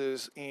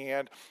uses,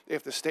 and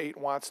if the state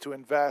wants to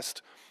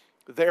invest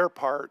their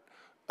part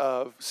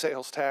of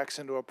sales tax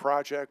into a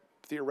project,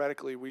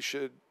 theoretically we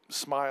should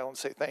smile and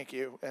say thank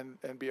you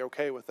and be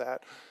okay with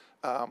that.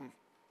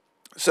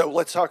 So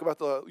let's talk about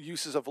the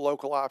uses of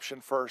local option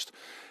first.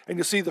 And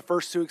you'll see the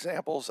first two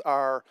examples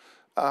are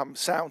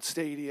Sound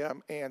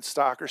Stadium and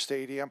Stocker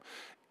Stadium.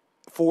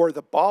 For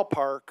the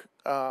ballpark,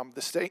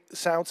 the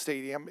Sound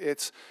Stadium,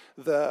 it's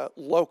the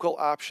local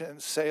option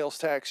sales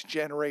tax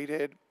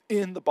generated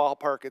in the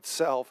ballpark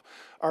itself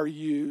are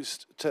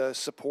used to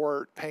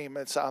support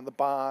payments on the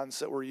bonds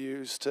that were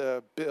used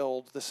to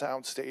build the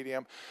Sound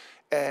Stadium.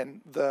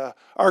 And the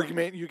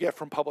argument you get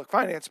from public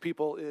finance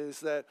people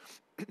is that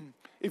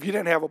if you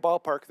didn't have a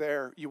ballpark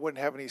there, you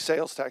wouldn't have any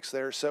sales tax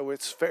there. So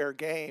it's fair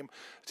game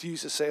to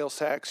use the sales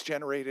tax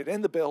generated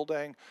in the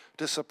building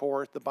to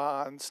support the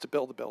bonds to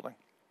build the building.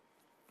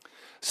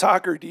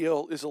 Soccer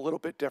deal is a little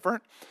bit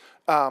different.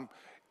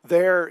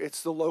 There,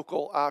 it's the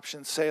local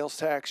option sales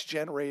tax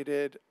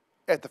generated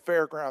at the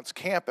fairgrounds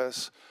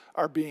campus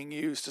are being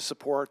used to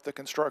support the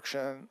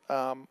construction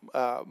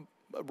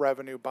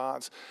revenue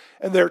bonds.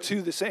 And there,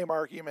 too, the same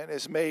argument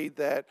is made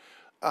that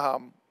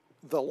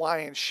the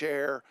lion's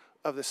share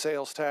of the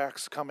sales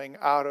tax coming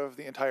out of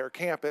the entire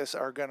campus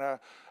are going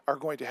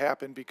to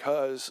happen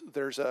because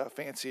there's a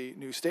fancy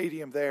new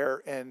stadium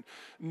there and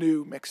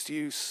new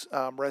mixed-use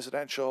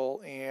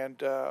residential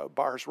and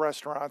bars,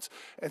 restaurants.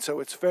 And so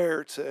it's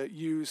fair to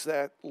use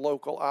that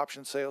local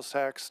option sales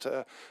tax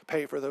to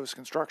pay for those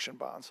construction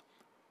bonds.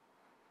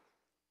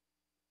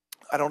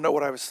 I don't know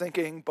what I was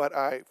thinking, but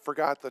I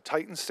forgot the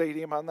Titan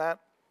Stadium on that.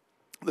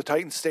 The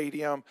Titan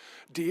Stadium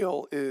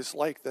deal is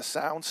like the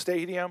Sound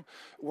Stadium,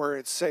 where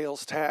it's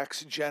sales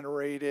tax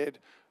generated,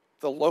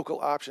 the local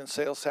option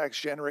sales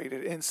tax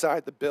generated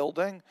inside the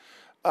building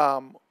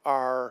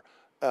are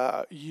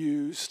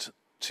used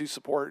to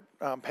support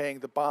paying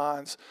the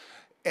bonds.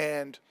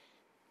 And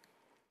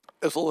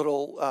as a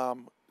little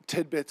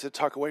tidbit to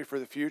tuck away for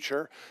the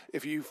future,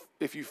 if you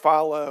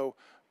follow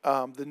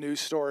the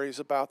news stories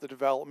about the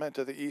development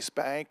of the East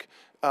Bank,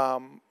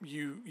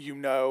 you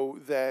know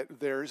that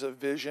there's a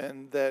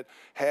vision that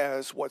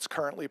has what's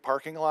currently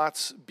parking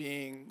lots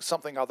being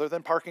something other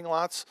than parking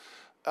lots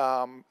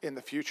in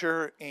the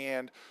future.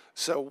 And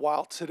so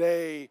while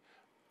today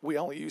we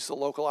only use the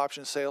local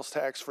option sales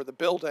tax for the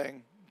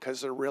building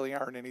because there really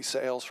aren't any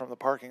sales from the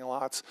parking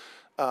lots,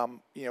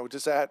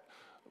 does that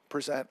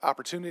present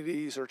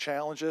opportunities or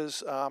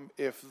challenges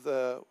if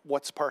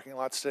what's parking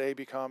lots today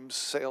becomes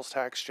sales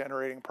tax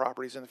generating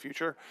properties in the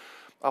future?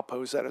 I'll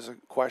pose that as a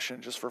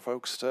question just for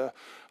folks to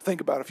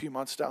think about a few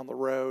months down the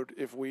road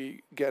if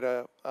we get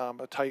a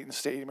Titan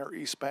Stadium or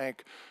East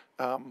Bank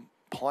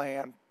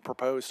plan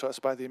proposed to us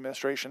by the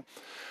administration.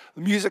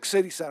 The Music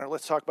City Center,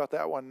 let's talk about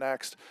that one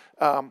next.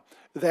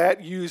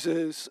 That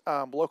uses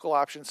local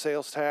option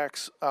sales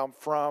tax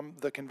from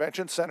the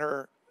convention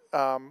center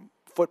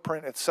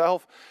footprint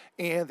itself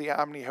and the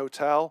Omni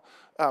Hotel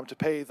to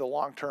pay the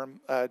long-term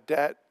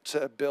debt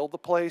to build the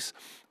place.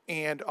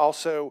 And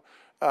also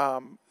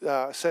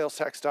sales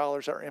tax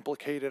dollars are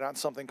implicated on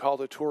something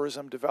called a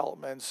tourism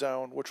development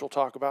zone, which we'll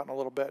talk about in a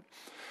little bit.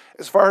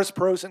 As far as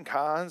pros and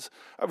cons,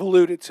 I've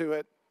alluded to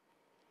it.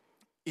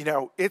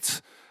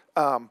 It's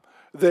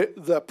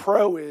the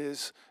pro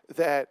is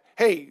that,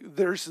 hey,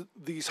 there's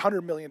these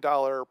 $100 million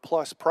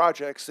plus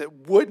projects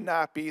that would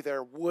not be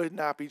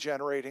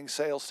generating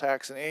sales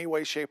tax in any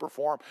way, shape, or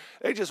form.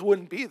 They just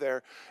wouldn't be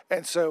there.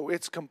 And so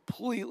it's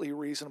completely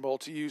reasonable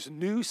to use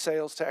new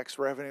sales tax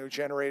revenue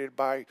generated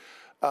by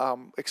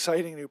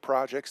exciting new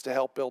projects to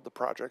help build the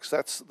projects.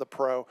 That's the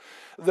pro.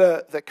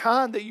 The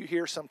con that you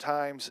hear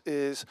sometimes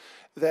is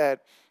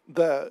that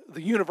the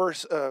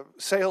universe of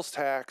sales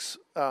tax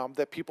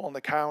that people in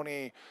the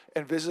county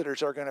and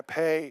visitors are going to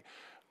pay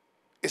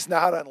is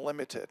not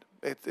unlimited.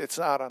 It's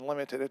not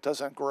unlimited. It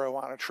doesn't grow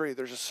on a tree.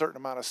 There's a certain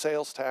amount of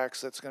sales tax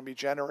that's going to be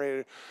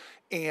generated.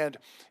 And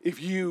if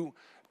you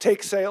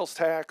take sales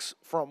tax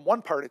from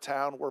one part of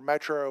town where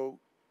Metro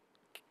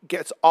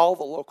gets all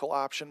the local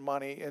option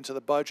money into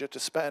the budget to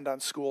spend on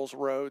schools,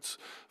 roads,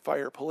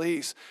 fire,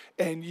 police,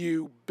 and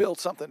you build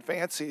something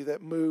fancy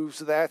that moves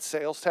that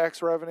sales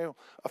tax revenue,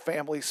 a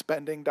family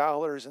spending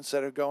dollars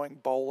instead of going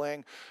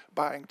bowling,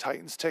 buying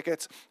Titans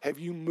tickets, have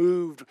you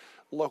moved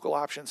local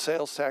option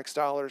sales tax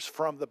dollars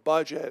from the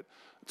budget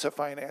to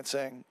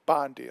financing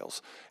bond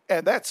deals?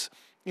 And that's,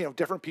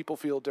 different people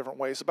feel different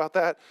ways about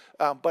that.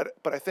 But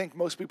I think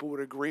most people would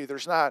agree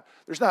there's not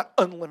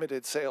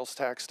unlimited sales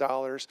tax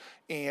dollars,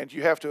 and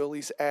you have to at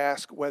least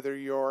ask whether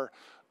you're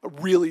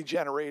really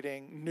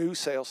generating new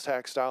sales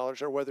tax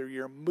dollars or whether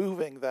you're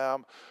moving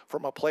them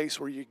from a place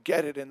where you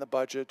get it in the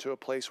budget to a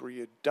place where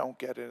you don't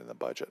get it in the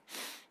budget.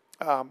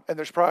 And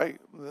there's probably,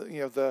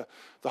 the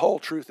whole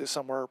truth is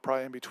somewhere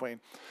probably in between.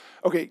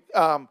 Okay,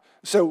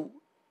 so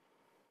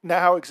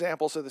now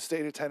examples of the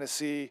state of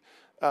Tennessee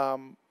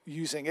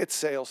using its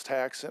sales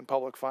tax in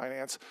public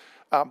finance.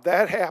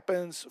 That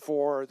happens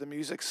for the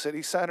Music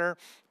City Center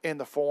in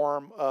the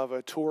form of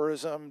a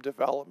tourism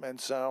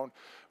development zone,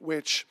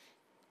 which,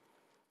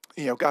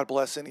 God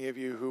bless any of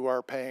you who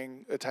are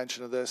paying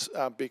attention to this,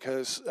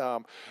 because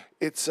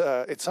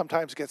it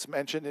sometimes gets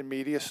mentioned in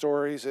media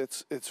stories.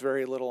 It's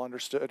very little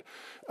understood.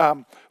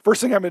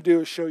 First thing I'm going to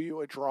do is show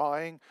you a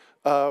drawing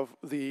of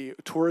the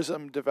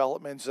tourism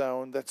development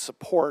zone that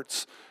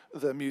supports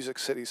the Music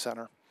City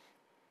Center.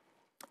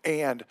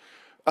 And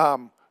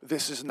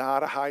this is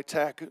not a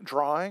high-tech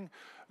drawing.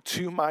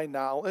 To my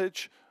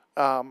knowledge,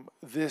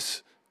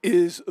 this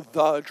is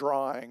the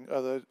drawing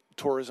of the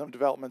tourism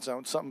development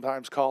zone,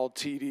 sometimes called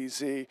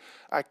TDZ.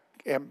 I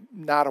am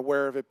not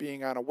aware of it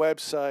being on a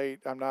website.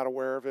 I'm not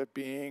aware of it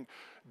being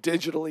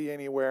digitally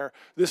anywhere.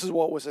 This is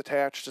what was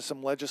attached to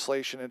some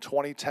legislation in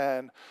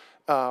 2010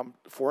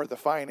 for the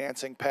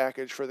financing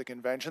package for the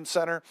convention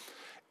center.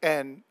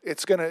 And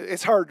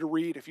it's hard to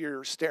read if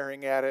you're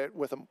staring at it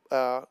with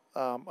a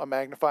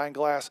magnifying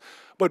glass.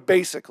 But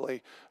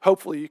basically,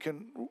 hopefully you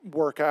can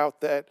work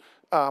out that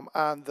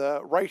on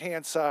the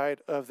right-hand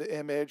side of the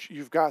image,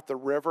 you've got the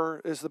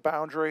river is the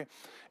boundary,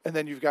 and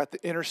then you've got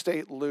the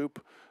interstate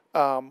loop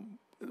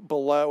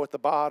below at the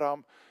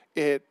bottom.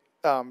 It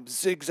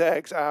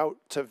zigzags out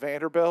to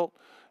Vanderbilt,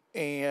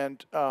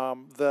 and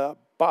the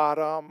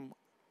bottom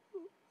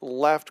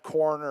left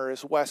corner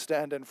is West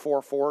End and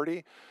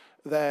 440.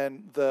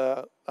 Then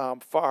the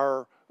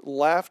far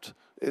left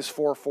is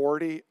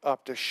 440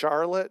 up to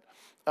Charlotte,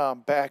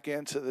 back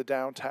into the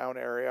downtown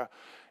area.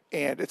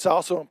 And it's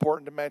also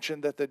important to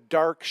mention that the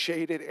dark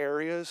shaded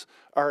areas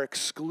are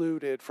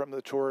excluded from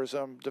the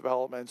tourism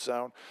development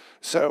zone.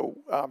 So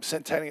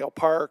Centennial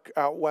Park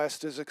out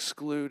west is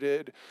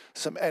excluded.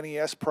 Some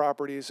NES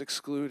properties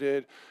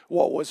excluded.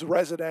 What was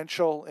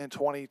residential in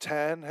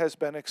 2010 has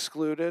been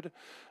excluded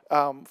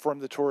from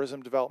the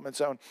tourism development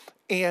zone.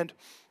 And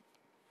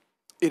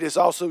it is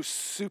also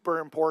super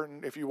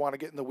important, if you want to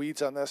get in the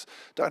weeds on this,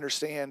 to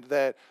understand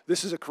that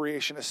this is a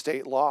creation of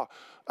state law.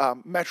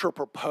 Metro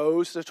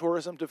proposed a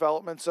tourism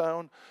development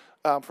zone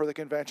for the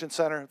convention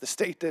center. The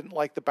state didn't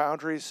like the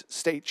boundaries.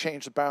 State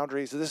changed the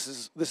boundaries. This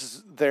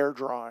is their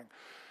drawing.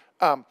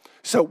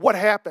 So what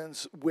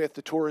happens with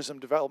the tourism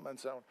development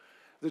zone?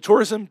 The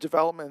tourism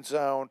development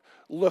zone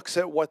looks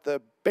at what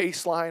the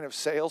baseline of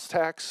sales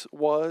tax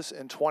was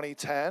in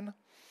 2010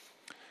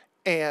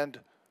 and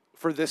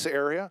for this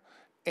area.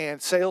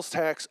 And sales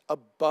tax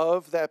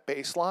above that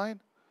baseline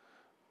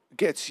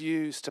gets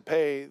used to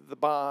pay the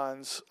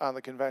bonds on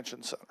the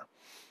convention center.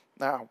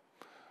 Now,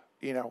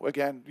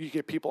 again, you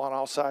get people on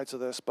all sides of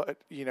this, but,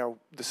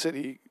 the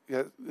city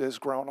has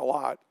grown a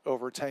lot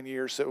over 10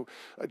 years. So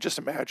just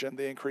imagine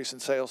the increase in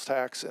sales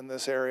tax in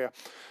this area.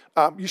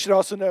 You should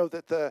also know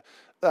that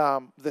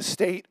the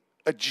state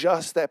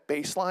adjusts that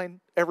baseline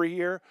every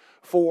year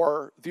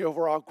for the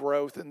overall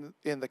growth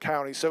in the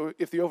county. So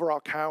if the overall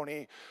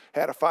county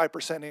had a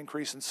 5%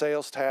 increase in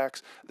sales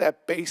tax,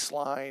 that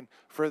baseline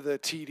for the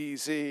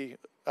TDZ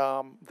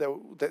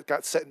that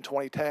got set in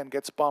 2010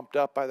 gets bumped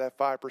up by that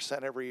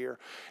 5% every year.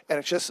 And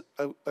it's just,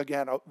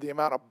 again, the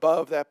amount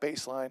above that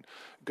baseline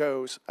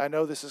goes. I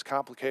know this is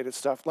complicated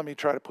stuff. Let me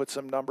try to put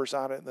some numbers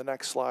on it in the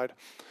next slide.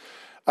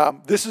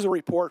 This is a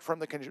report from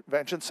the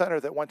convention center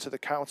that went to the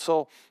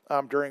council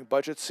during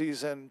budget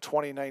season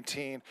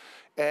 2019,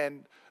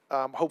 and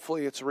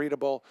hopefully it's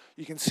readable.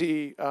 You can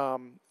see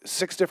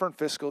 6 different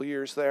fiscal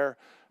years there,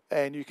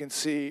 and you can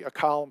see a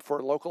column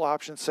for local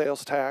option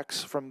sales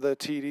tax from the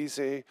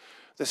TDZ,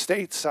 the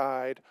state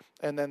side,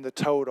 and then the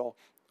total.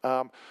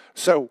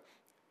 So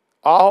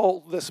all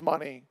this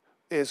money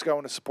is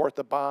going to support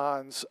the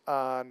bonds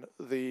on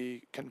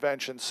the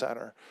convention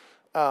center.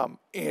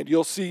 And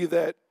you'll see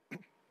that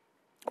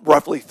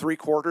roughly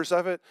 3/4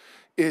 of it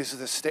is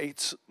the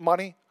state's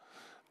money.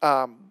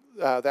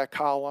 That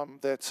column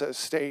that says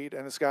state,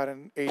 and it's got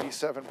an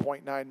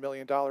 $87.9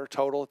 million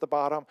total at the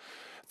bottom.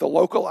 The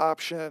local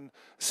option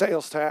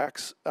sales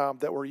tax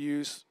that were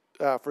used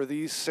for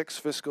these 6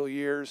 fiscal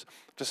years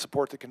to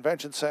support the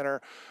convention center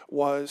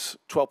was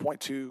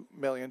 $12.2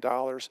 million.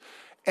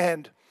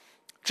 And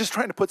just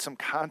trying to put some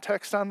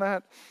context on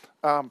that,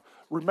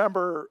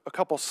 remember a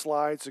couple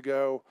slides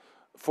ago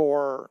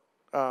for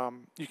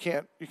you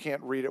can't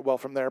read it well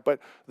from there, but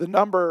the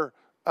number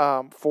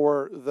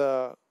for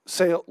the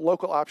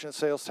local option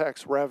sales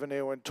tax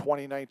revenue in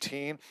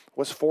 2019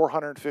 was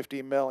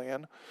 $450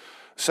 million.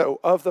 So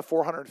of the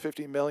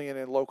 $450 million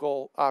in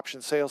local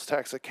option sales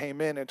tax that came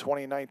in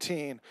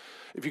 2019,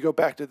 if you go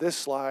back to this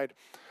slide,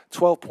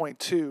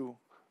 $12.2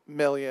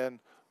 million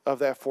of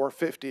that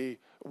 450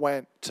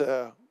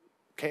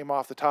 came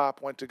off the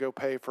top, went to go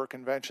pay for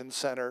convention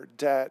center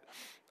debt.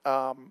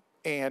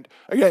 And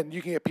again,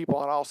 you can get people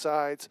on all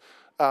sides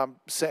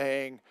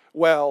saying,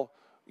 well,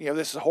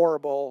 this is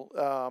horrible.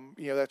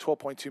 That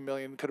 $12.2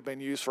 million could have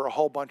been used for a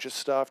whole bunch of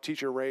stuff,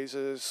 teacher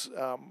raises,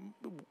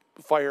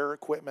 fire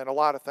equipment, a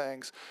lot of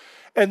things.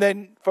 And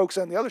then folks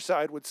on the other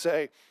side would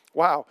say,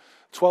 wow,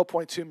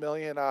 12.2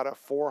 million out of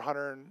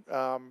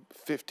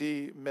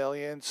 450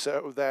 million,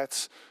 so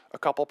that's a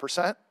couple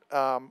percent.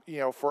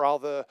 For all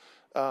the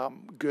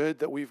good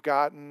that we've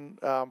gotten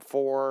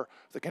for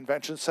the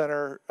convention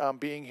center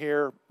being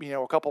here,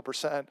 a couple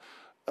percent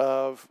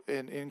of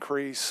an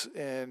increase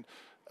in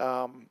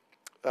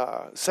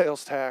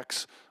sales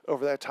tax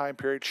over that time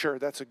period, sure,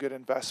 that's a good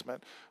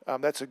investment.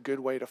 That's a good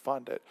way to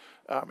fund it.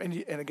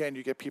 And again,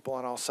 you get people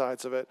on all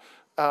sides of it.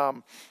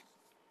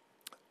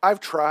 I've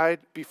tried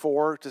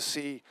before to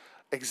see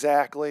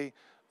exactly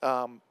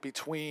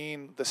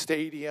between the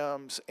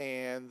stadiums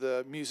and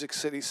the Music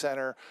City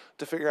Center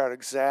to figure out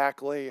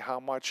exactly how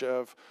much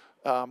of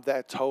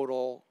that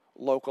total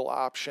local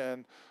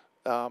option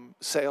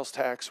sales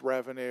tax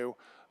revenue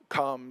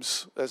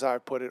comes, as I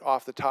put it,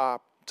 off the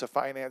top to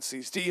finance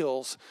these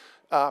deals.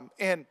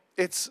 And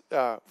it's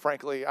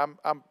frankly,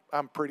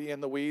 I'm pretty in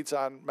the weeds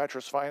on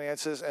Metro's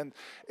finances, and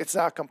it's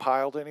not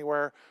compiled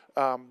anywhere.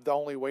 The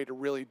only way to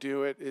really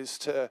do it is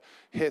to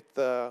hit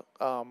the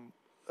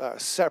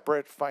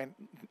separate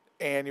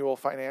annual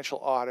financial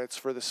audits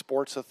for the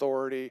Sports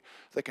Authority,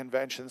 the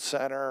Convention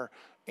Center,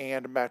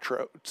 and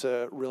Metro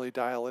to really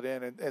dial it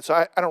in. And so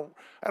I don't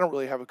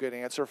really have a good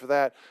answer for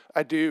that.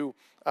 I do.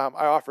 I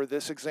offer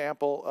this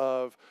example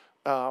of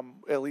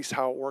at least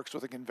how it works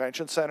with a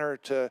convention center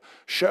to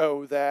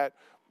show that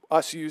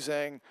us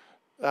using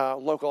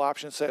local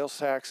option sales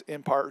tax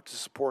in part to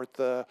support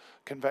the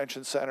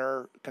convention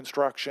center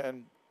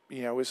construction,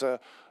 is a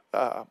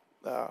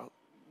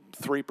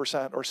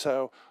 3% or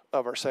so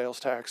of our sales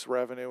tax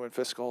revenue in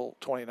fiscal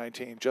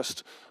 2019,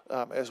 just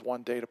as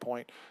one data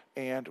point.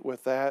 And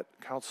with that,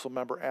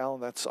 Councilmember Allen,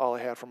 that's all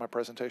I had for my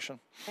presentation.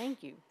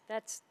 Thank you.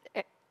 That's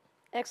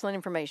excellent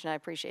information. I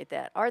appreciate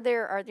that. Are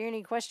there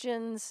any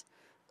questions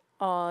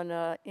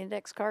on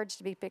index cards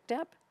to be picked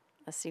up?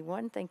 I see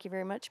one. Thank you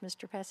very much,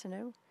 Mr.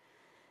 Passano.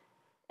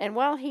 And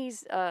while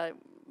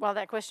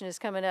that question is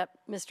coming up,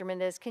 Mr.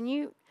 Mendez, can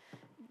you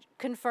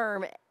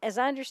confirm, as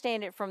I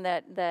understand it from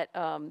that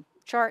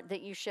chart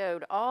that you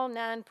showed, all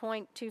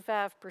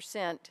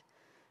 9.25%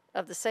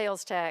 of the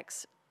sales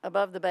tax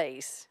above the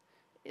base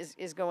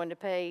is going to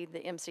pay the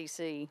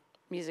MCC,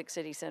 Music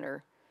City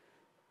Center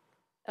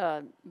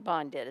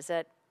bond debt. Is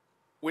that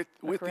with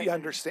the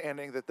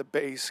understanding that the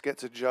base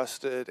gets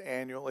adjusted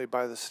annually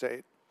by the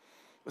state?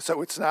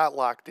 So it's not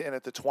locked in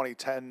at the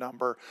 2010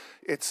 number.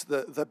 It's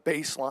the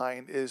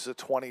baseline is a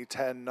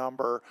 2010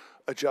 number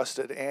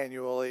adjusted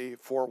annually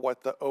for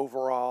what the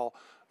overall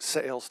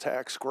sales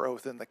tax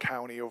growth in the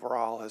county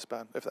overall has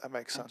been, if that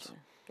makes sense.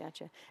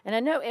 Gotcha. And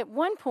I know at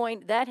one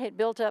point that had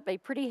built up a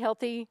pretty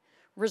healthy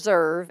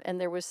reserve, and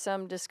there was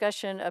some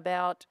discussion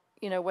about,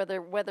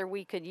 whether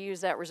we could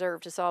use that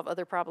reserve to solve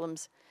other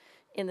problems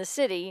in the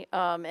city.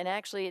 And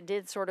actually it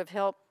did sort of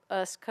help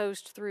us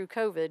coast through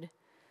COVID.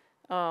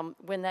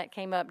 When that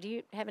came up. Do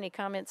you have any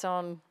comments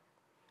on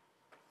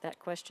that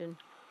question?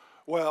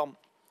 Well,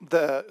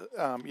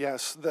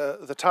 yes,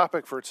 the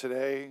topic for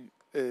today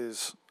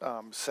is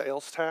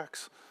sales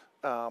tax,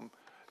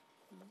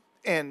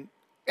 and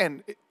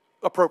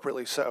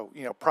appropriately so.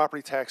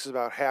 Property tax is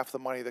about half the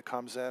money that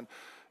comes in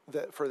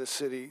for the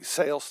city.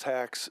 Sales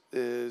tax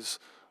is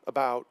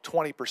about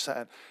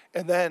 20%,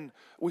 and then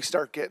we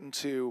start getting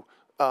to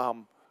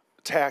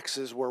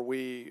taxes where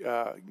we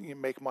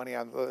make money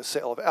on the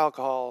sale of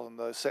alcohol and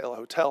the sale of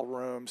hotel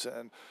rooms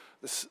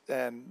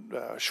and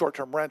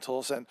short-term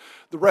rentals, and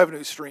the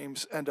revenue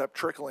streams end up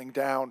trickling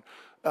down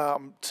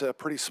to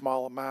pretty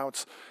small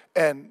amounts.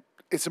 And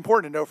it's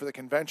important to know for the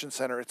convention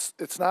center,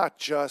 it's not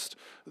just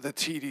the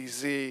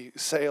TDZ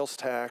sales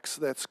tax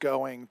that's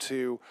going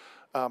to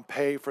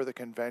pay for the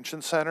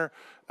convention center.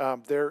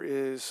 There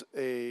is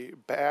a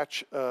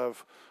batch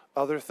of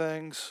other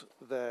things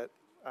that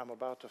I'm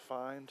about to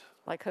find.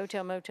 Like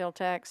hotel motel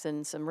tax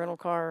and some rental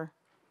car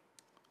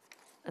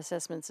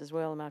assessments as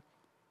well,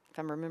 if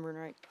I'm remembering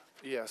right?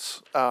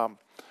 Yes.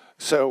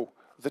 So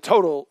the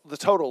total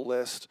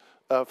list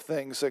of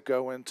things that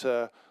go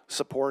into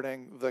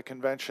supporting the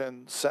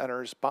convention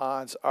center's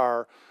bonds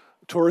are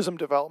tourism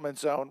development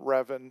zone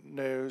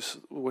revenues,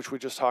 which we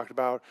just talked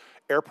about,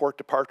 airport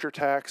departure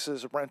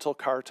taxes, rental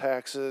car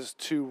taxes,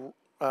 $2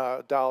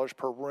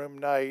 per room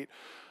night,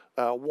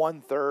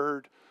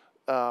 1/3.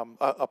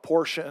 A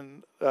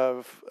portion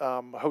of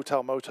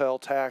hotel motel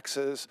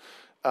taxes.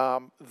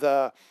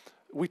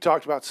 We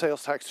talked about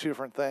sales tax, two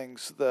different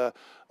things. The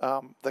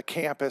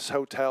campus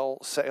hotel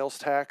sales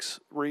tax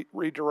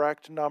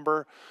redirect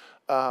number,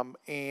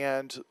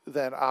 and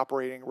then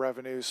operating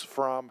revenues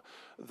from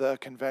the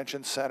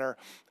convention center.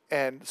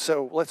 And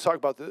so let's talk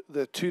about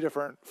the two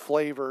different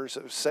flavors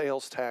of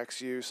sales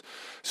tax use.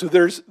 So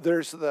there's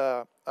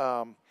the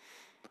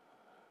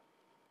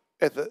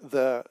at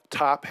the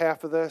top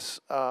half of this,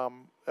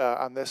 on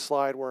this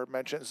slide where it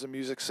mentions the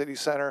Music City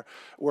Center,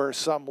 where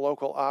some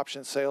local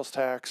option sales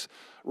tax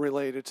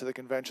related to the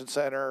convention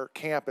center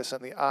campus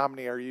and the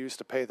Omni are used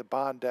to pay the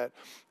bond debt.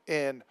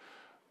 In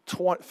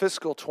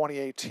fiscal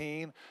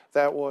 2018,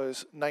 that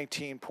was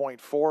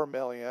 $19.4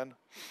 million.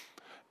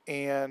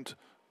 And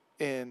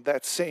in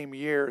that same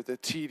year, the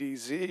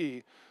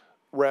TDZ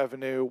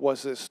revenue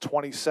was this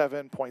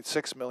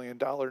 $27.6 million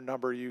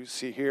number you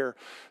see here.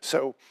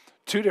 So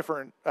two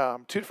different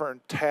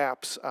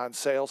taps on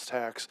sales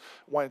tax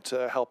went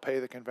to help pay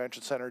the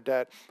convention center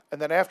debt.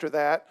 And then after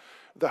that,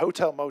 the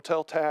hotel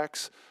motel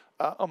tax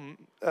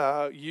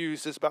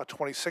used is about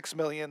 26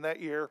 million that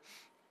year.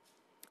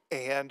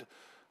 And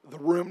the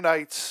room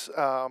nights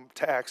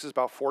tax is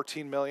about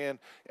 14 million.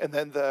 And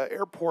then the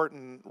airport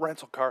and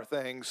rental car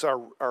things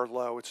are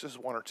low. It's just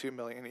 1 or 2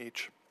 million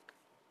each.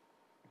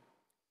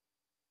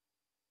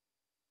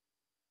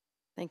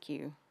 Thank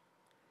you.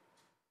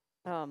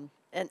 And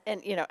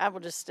you know, I will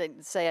just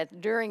say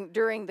during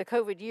the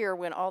COVID year,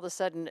 when all of a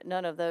sudden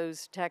none of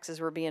those taxes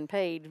were being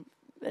paid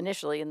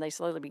initially, and they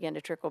slowly began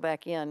to trickle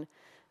back in,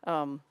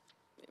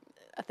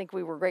 I think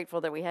we were grateful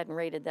that we hadn't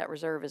raided that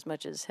reserve as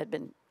much as had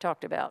been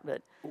talked about.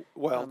 But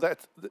well,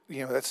 that's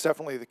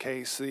definitely the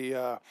case.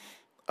 The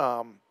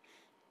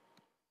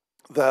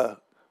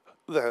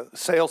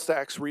sales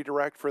tax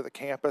redirect for the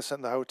campus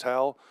and the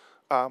hotel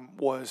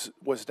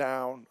was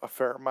down a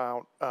fair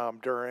amount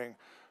during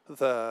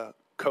the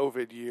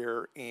COVID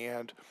year,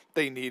 and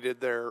they needed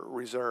their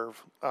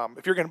reserve.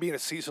 If you're going to be in a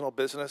seasonal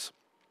business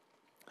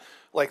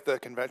like the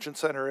convention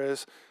center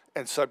is,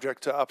 and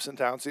subject to ups and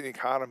downs in the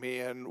economy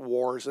and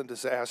wars and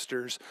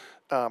disasters,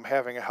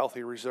 having a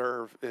healthy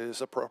reserve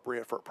is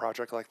appropriate for a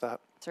project like that.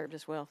 Served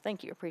us well.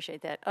 Thank you.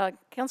 Appreciate that.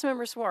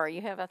 Councilmember Suara,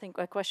 you have, I think,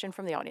 a question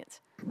from the audience.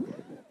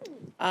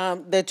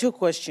 There are two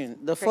questions.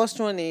 The first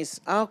one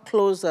is, how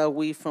close are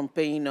we from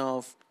paying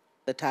off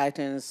the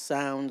Titans,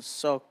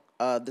 Sounds,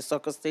 the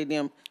soccer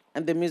stadium,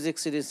 and the Music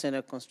City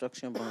Center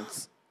construction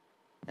bonds?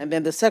 And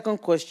then the second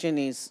question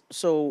is,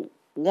 so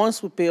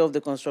once we pay off the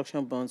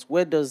construction bonds,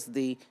 where does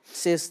the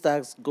sales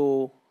tax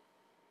go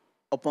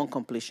upon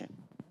completion?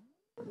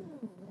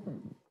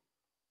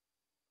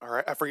 All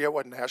right, I forget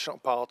what national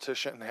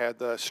politician had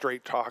the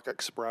Straight Talk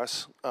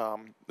Express.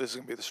 This is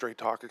going to be the Straight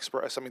Talk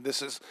Express. I mean,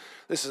 this is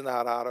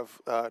not out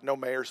of, no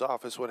mayor's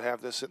office would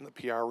have this in the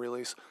PR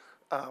release.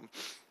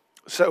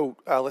 So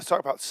let's talk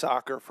about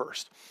soccer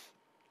first.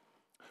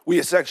 We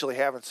essentially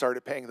haven't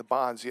started paying the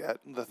bonds yet.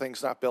 The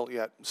thing's not built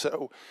yet.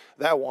 So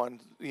that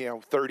one,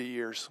 30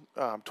 years,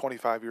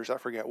 25 years, I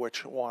forget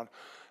which one.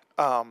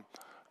 On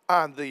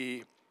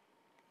the,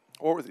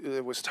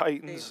 it was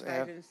Titans.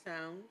 Titans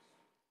Sounds.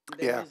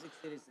 Yeah.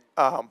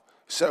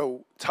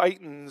 So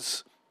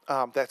Titans,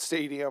 that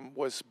stadium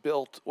was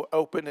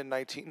opened in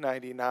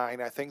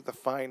 1999. I think the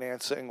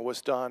financing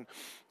was done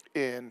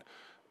in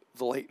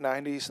the late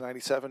 90s,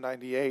 97,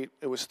 98.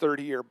 It was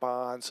 30-year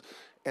bonds.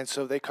 And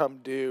so they come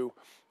due.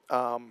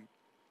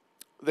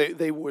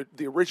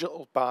 The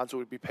original bonds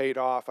would be paid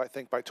off, I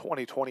think, by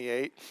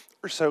 2028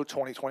 or so,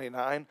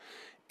 2029.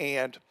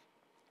 And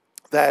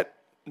that,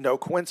 no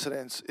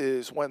coincidence,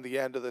 is when the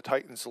end of the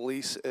Titans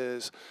lease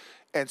is.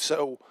 And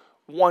so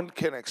one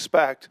can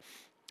expect,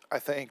 I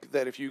think,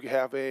 that if you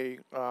have a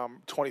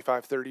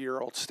 25,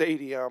 30-year-old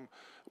stadium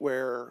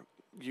where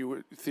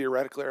you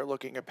theoretically are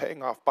looking at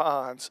paying off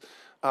bonds,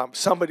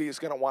 somebody is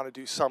going to want to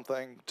do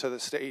something to the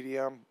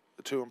stadium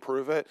to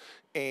improve it.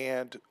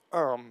 And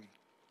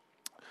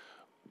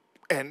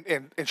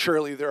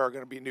surely there are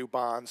going to be new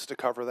bonds to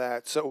cover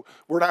that. So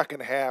we're not going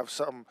to have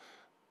some,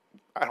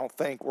 I don't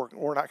think,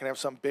 we're not going to have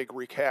some big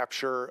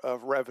recapture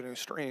of revenue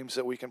streams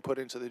that we can put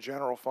into the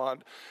general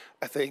fund.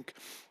 I think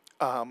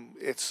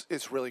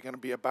it's really going to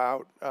be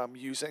about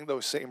using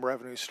those same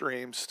revenue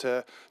streams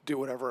to do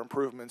whatever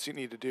improvements you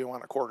need to do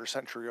on a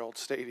quarter-century-old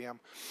stadium.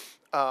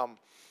 And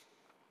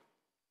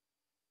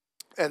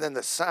then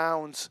the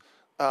Sounds,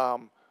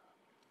 I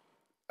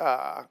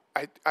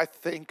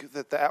think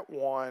that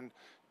one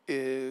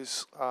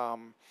is, I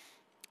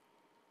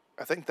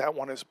think that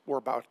one is, we're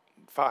about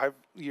 5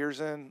 years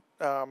in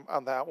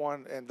on that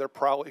one, and they're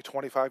probably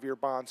 25-year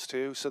bonds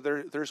too. So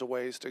there's a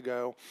ways to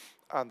go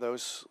on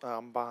those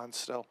bonds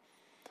still.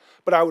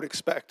 But I would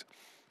expect,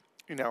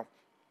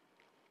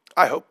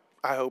 I hope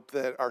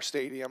that our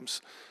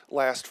stadiums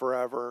last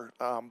forever.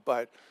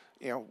 But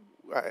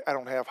I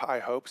don't have high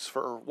hopes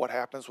for what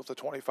happens with a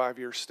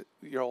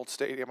 25-year-old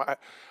stadium.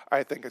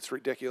 I think it's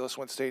ridiculous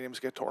when stadiums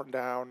get torn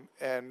down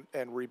and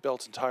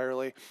rebuilt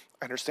entirely.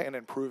 I understand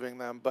improving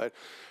them, but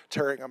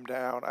tearing them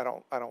down, I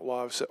don't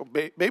love. So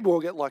maybe we'll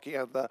get lucky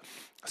on the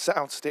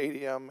Sound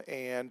Stadium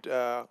and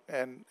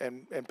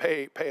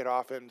pay it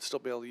off and still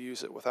be able to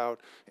use it without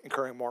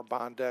incurring more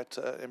bond debt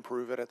to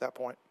improve it at that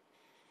point.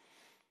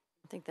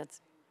 I think that's.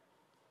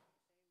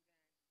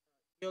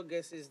 Your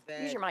guess is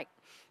that. Use your mic.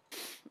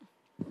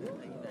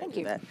 Thank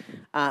you.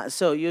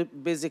 So you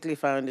basically,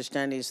 if I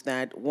understand, is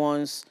that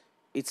once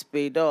it's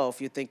paid off,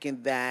 you're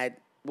thinking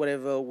that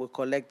whatever we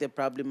collected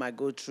probably might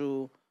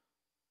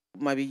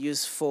be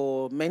used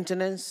for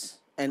maintenance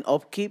and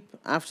upkeep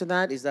after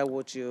that? Is that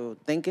what you're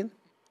thinking?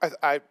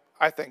 I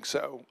think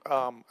so.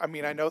 I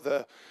mean, I know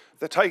the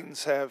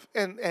Titans have,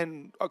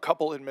 and a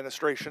couple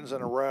administrations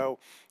in a row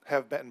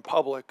have been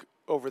public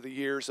over the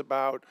years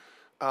about,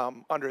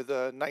 under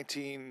the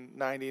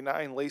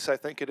 1999 lease, I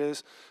think it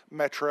is,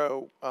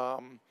 Metro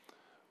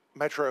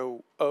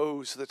Metro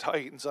owes the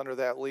Titans under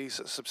that lease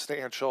a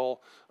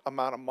substantial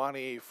amount of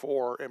money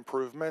for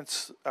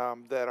improvements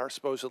that are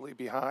supposedly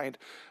behind.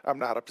 I'm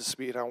not up to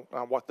speed on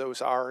what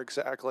those are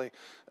exactly,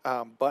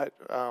 but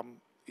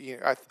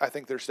I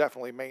think there's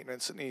definitely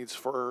maintenance needs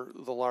for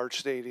the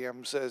large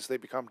stadiums as they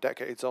become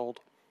decades old.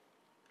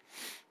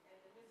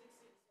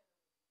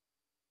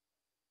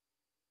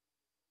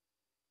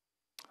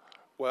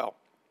 Well,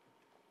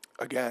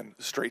 again,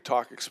 straight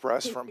talk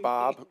express from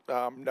Bob.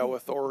 No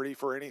authority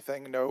for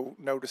anything.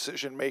 No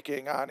decision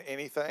making on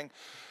anything.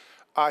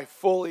 I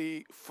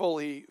fully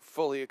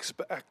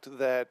expect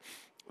that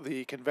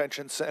the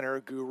convention center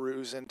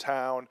gurus in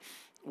town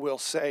will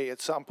say at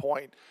some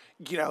point,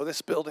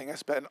 this building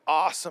has been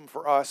awesome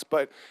for us,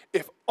 but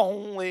if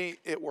only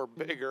it were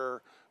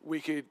bigger,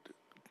 we could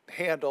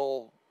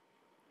handle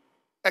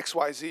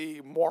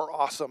XYZ more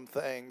awesome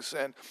things.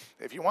 And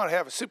if you want to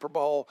have a Super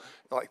Bowl,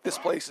 like, this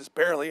place is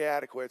barely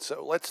adequate,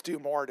 so let's do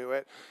more to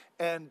it.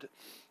 And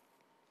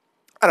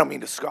I don't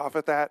mean to scoff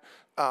at that.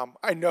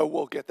 I know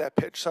we'll get that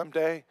pitch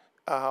someday.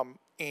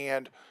 And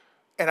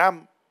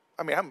I'm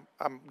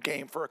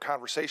game for a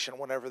conversation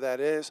whenever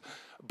that is.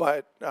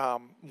 But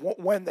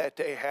when that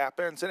day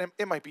happens, and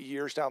it might be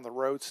years down the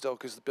road still,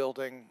 because the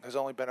building has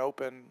only been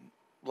open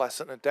less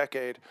than a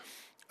decade.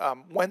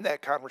 When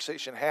that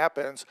conversation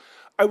happens,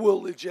 I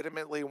will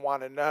legitimately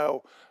want to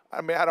know.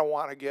 I mean, I don't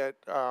want to get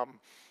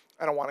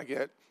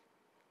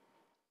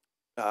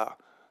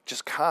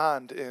just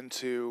conned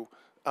into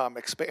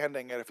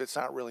expanding it if it's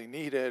not really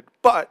needed.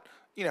 But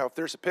if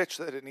there's a pitch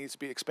that it needs to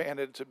be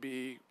expanded to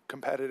be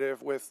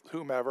competitive with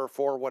whomever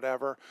for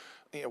whatever,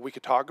 we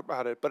could talk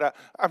about it. But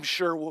I'm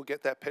sure we'll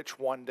get that pitch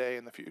one day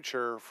in the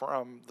future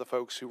from the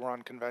folks who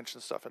run convention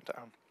stuff in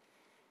town.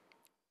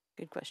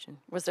 Good question.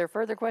 Was there a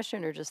further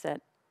question or just that?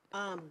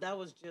 That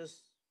was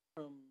just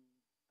from.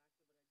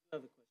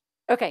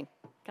 Okay,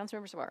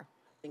 Councilmember Savar.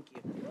 Thank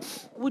you.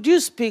 Would you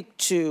speak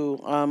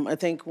to, I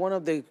think one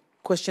of the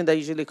questions that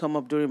usually come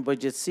up during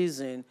budget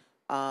season,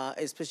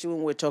 especially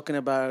when we're talking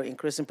about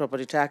increasing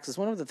property taxes,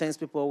 one of the things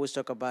people always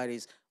talk about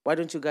is, why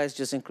don't you guys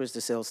just increase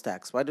the sales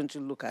tax? Why don't you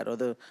look at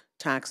other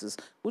taxes?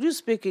 Would you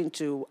speak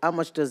into how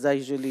much does that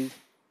usually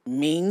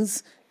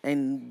means,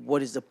 and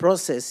what is the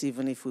process,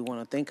 even if we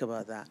want to think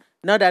about that?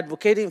 Not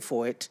advocating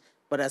for it,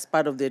 but as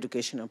part of the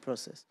educational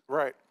process.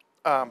 Right.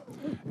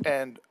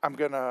 And I'm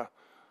going to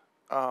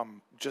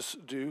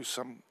just do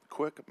some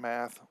quick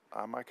math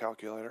on my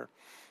calculator.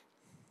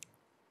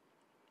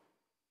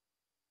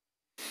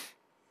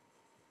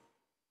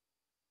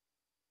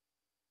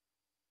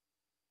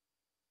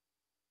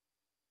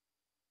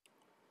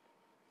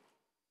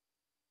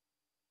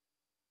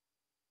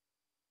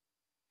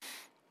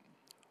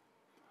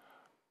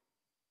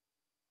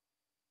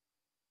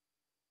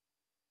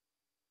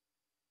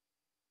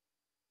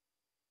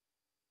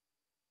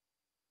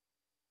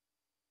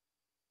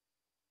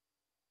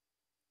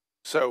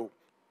 So,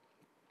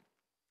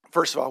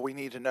 first of all, we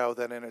need to know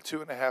that in a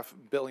 $2.5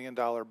 billion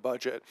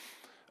budget,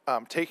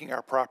 taking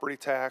our property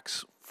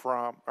tax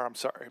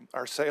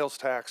our sales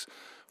tax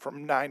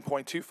from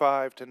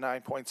 9.25 to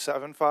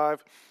 9.75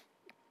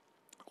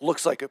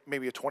 looks like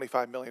maybe a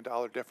 $25 million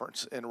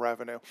difference in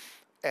revenue.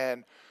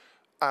 And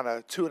on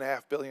a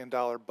 $2.5 billion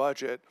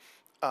budget,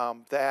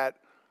 that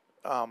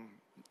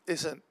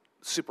isn't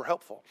super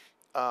helpful.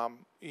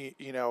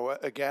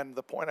 Again,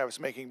 the point I was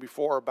making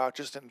before about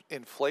just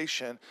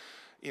inflation,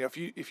 if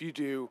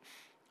you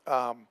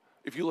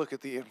look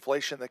at the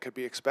inflation that could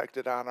be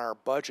expected on our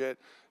budget,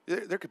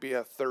 there could be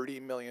a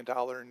 $30 million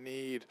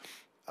need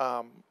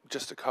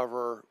just to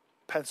cover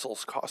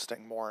pencils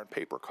costing more and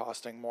paper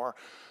costing more,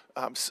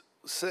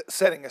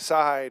 setting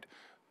aside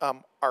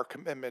our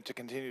commitment to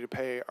continue to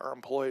pay our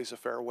employees a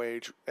fair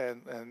wage,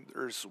 and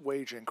there's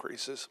wage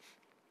increases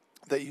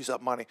that use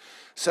up money.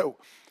 So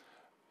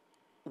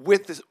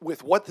with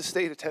what the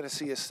state of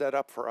Tennessee has set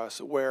up for us,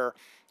 where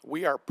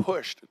we are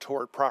pushed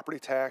toward property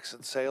tax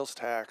and sales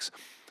tax,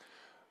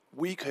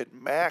 we could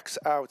max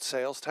out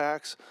sales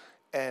tax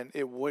and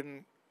it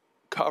wouldn't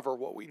cover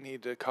what we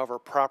need to cover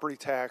property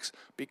tax.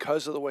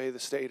 Because of the way the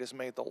state has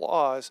made the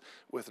laws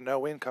with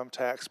no income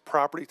tax,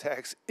 property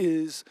tax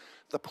is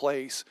the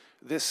place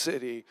this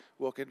city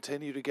will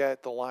continue to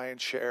get the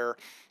lion's share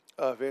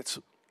of its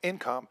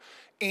income.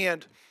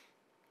 And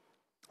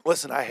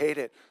listen, I hate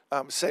it.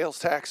 Sales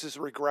tax is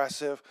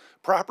regressive.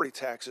 Property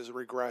tax is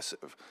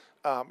regressive.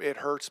 It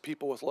hurts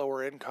people with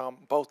lower income.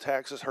 Both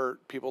taxes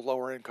hurt people with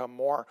lower income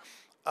more.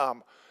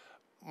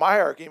 My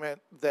argument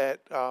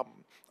that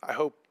I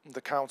hope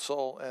the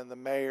council and the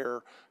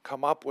mayor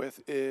come up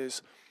with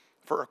is,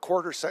 for a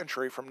quarter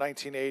century, from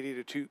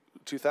 1980 to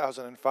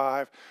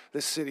 2005,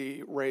 this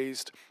city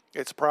raised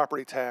its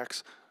property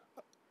tax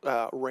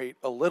rate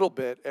a little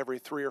bit every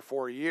 3 or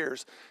 4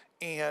 years.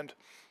 And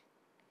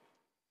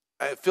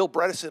Phil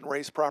Bredesen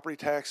raised property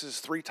taxes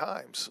 3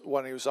 times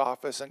when he was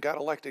office and got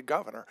elected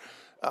governor.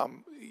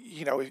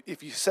 You know,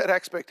 if you set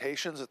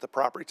expectations that the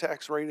property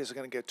tax rate is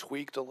going to get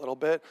tweaked a little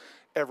bit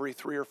every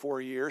 3 or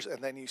 4 years,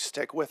 and then you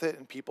stick with it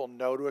and people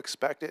know to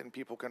expect it and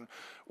people can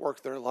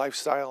work their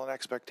lifestyle and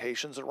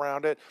expectations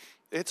around it,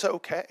 it's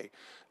okay.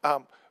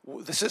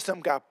 The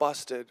system got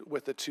busted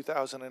with the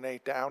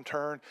 2008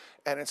 downturn,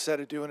 and instead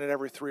of doing it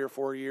every 3 or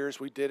 4 years,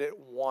 we did it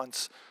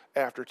once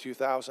after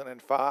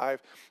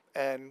 2005,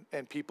 and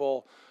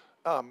people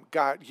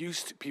got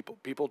used to,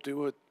 people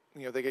do it,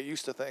 you know, they get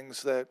used to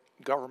things that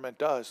government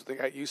does. They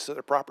got used to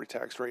their property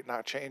tax rate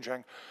not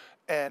changing.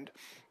 And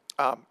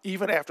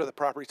even after the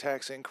property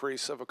tax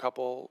increase of a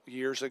couple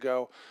years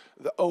ago,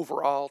 the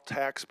overall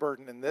tax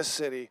burden in this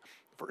city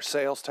for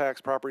sales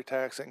tax, property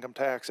tax, income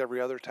tax,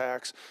 every other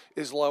tax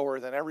is lower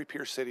than every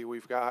peer city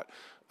we've got.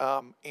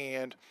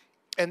 And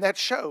that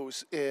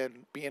shows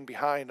in being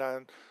behind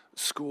on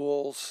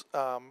schools,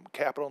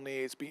 capital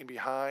needs, being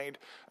behind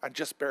on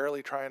just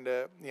barely trying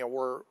to, you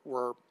know,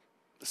 we're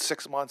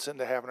 6 months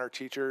into having our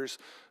teachers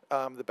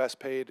the best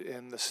paid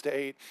in the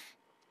state.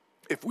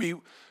 If we,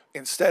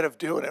 instead of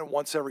doing it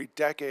once every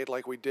decade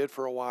like we did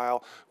for a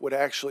while, would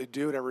actually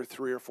do it every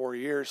 3 or 4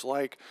 years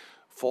like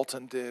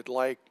Fulton did,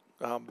 like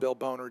Bill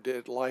Boner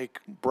did,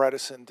 like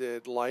Bredesen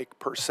did, like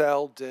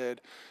Purcell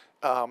did,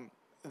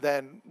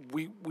 then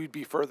we'd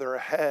be further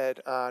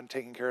ahead on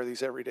taking care of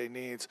these everyday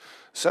needs.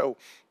 So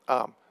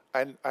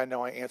I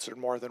know I answered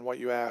more than what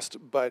you asked,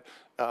 but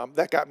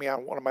that got me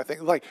on one of my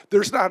things. Like,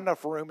 there's not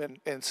enough room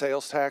in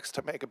sales tax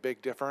to make a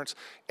big difference,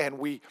 and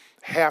we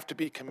have to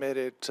be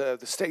committed to,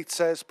 the state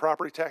says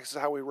property tax is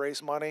how we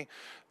raise money,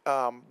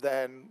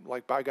 then,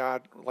 like, by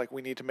God, like,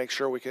 we need to make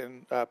sure we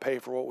can pay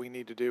for what we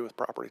need to do with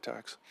property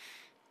tax.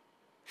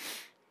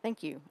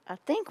 Thank you. I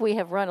think we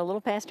have run a little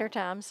past our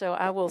time, so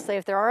I will say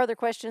if there are other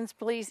questions,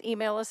 please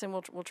email us and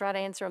we'll try to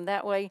answer them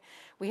that way.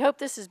 We hope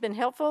this has been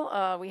helpful.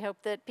 We hope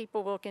that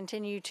people will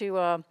continue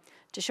to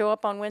show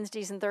up on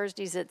Wednesdays and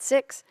Thursdays at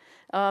 6,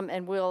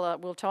 and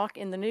we'll talk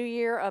in the new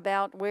year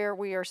about where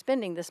we are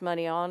spending this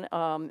money on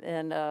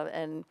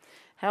and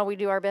how we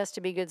do our best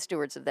to be good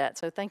stewards of that.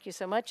 So thank you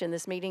so much, and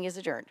this meeting is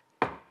adjourned.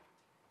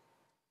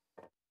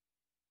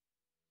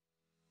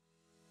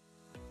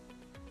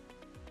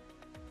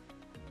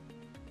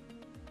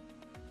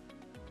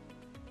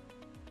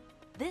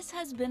 This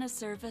has been a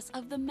service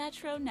of the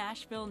Metro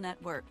Nashville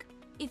Network.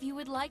 If you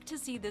would like to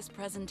see this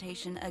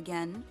presentation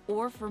again,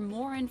 or for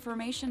more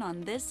information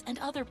on this and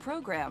other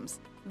programs,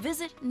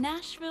 visit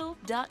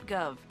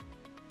nashville.gov.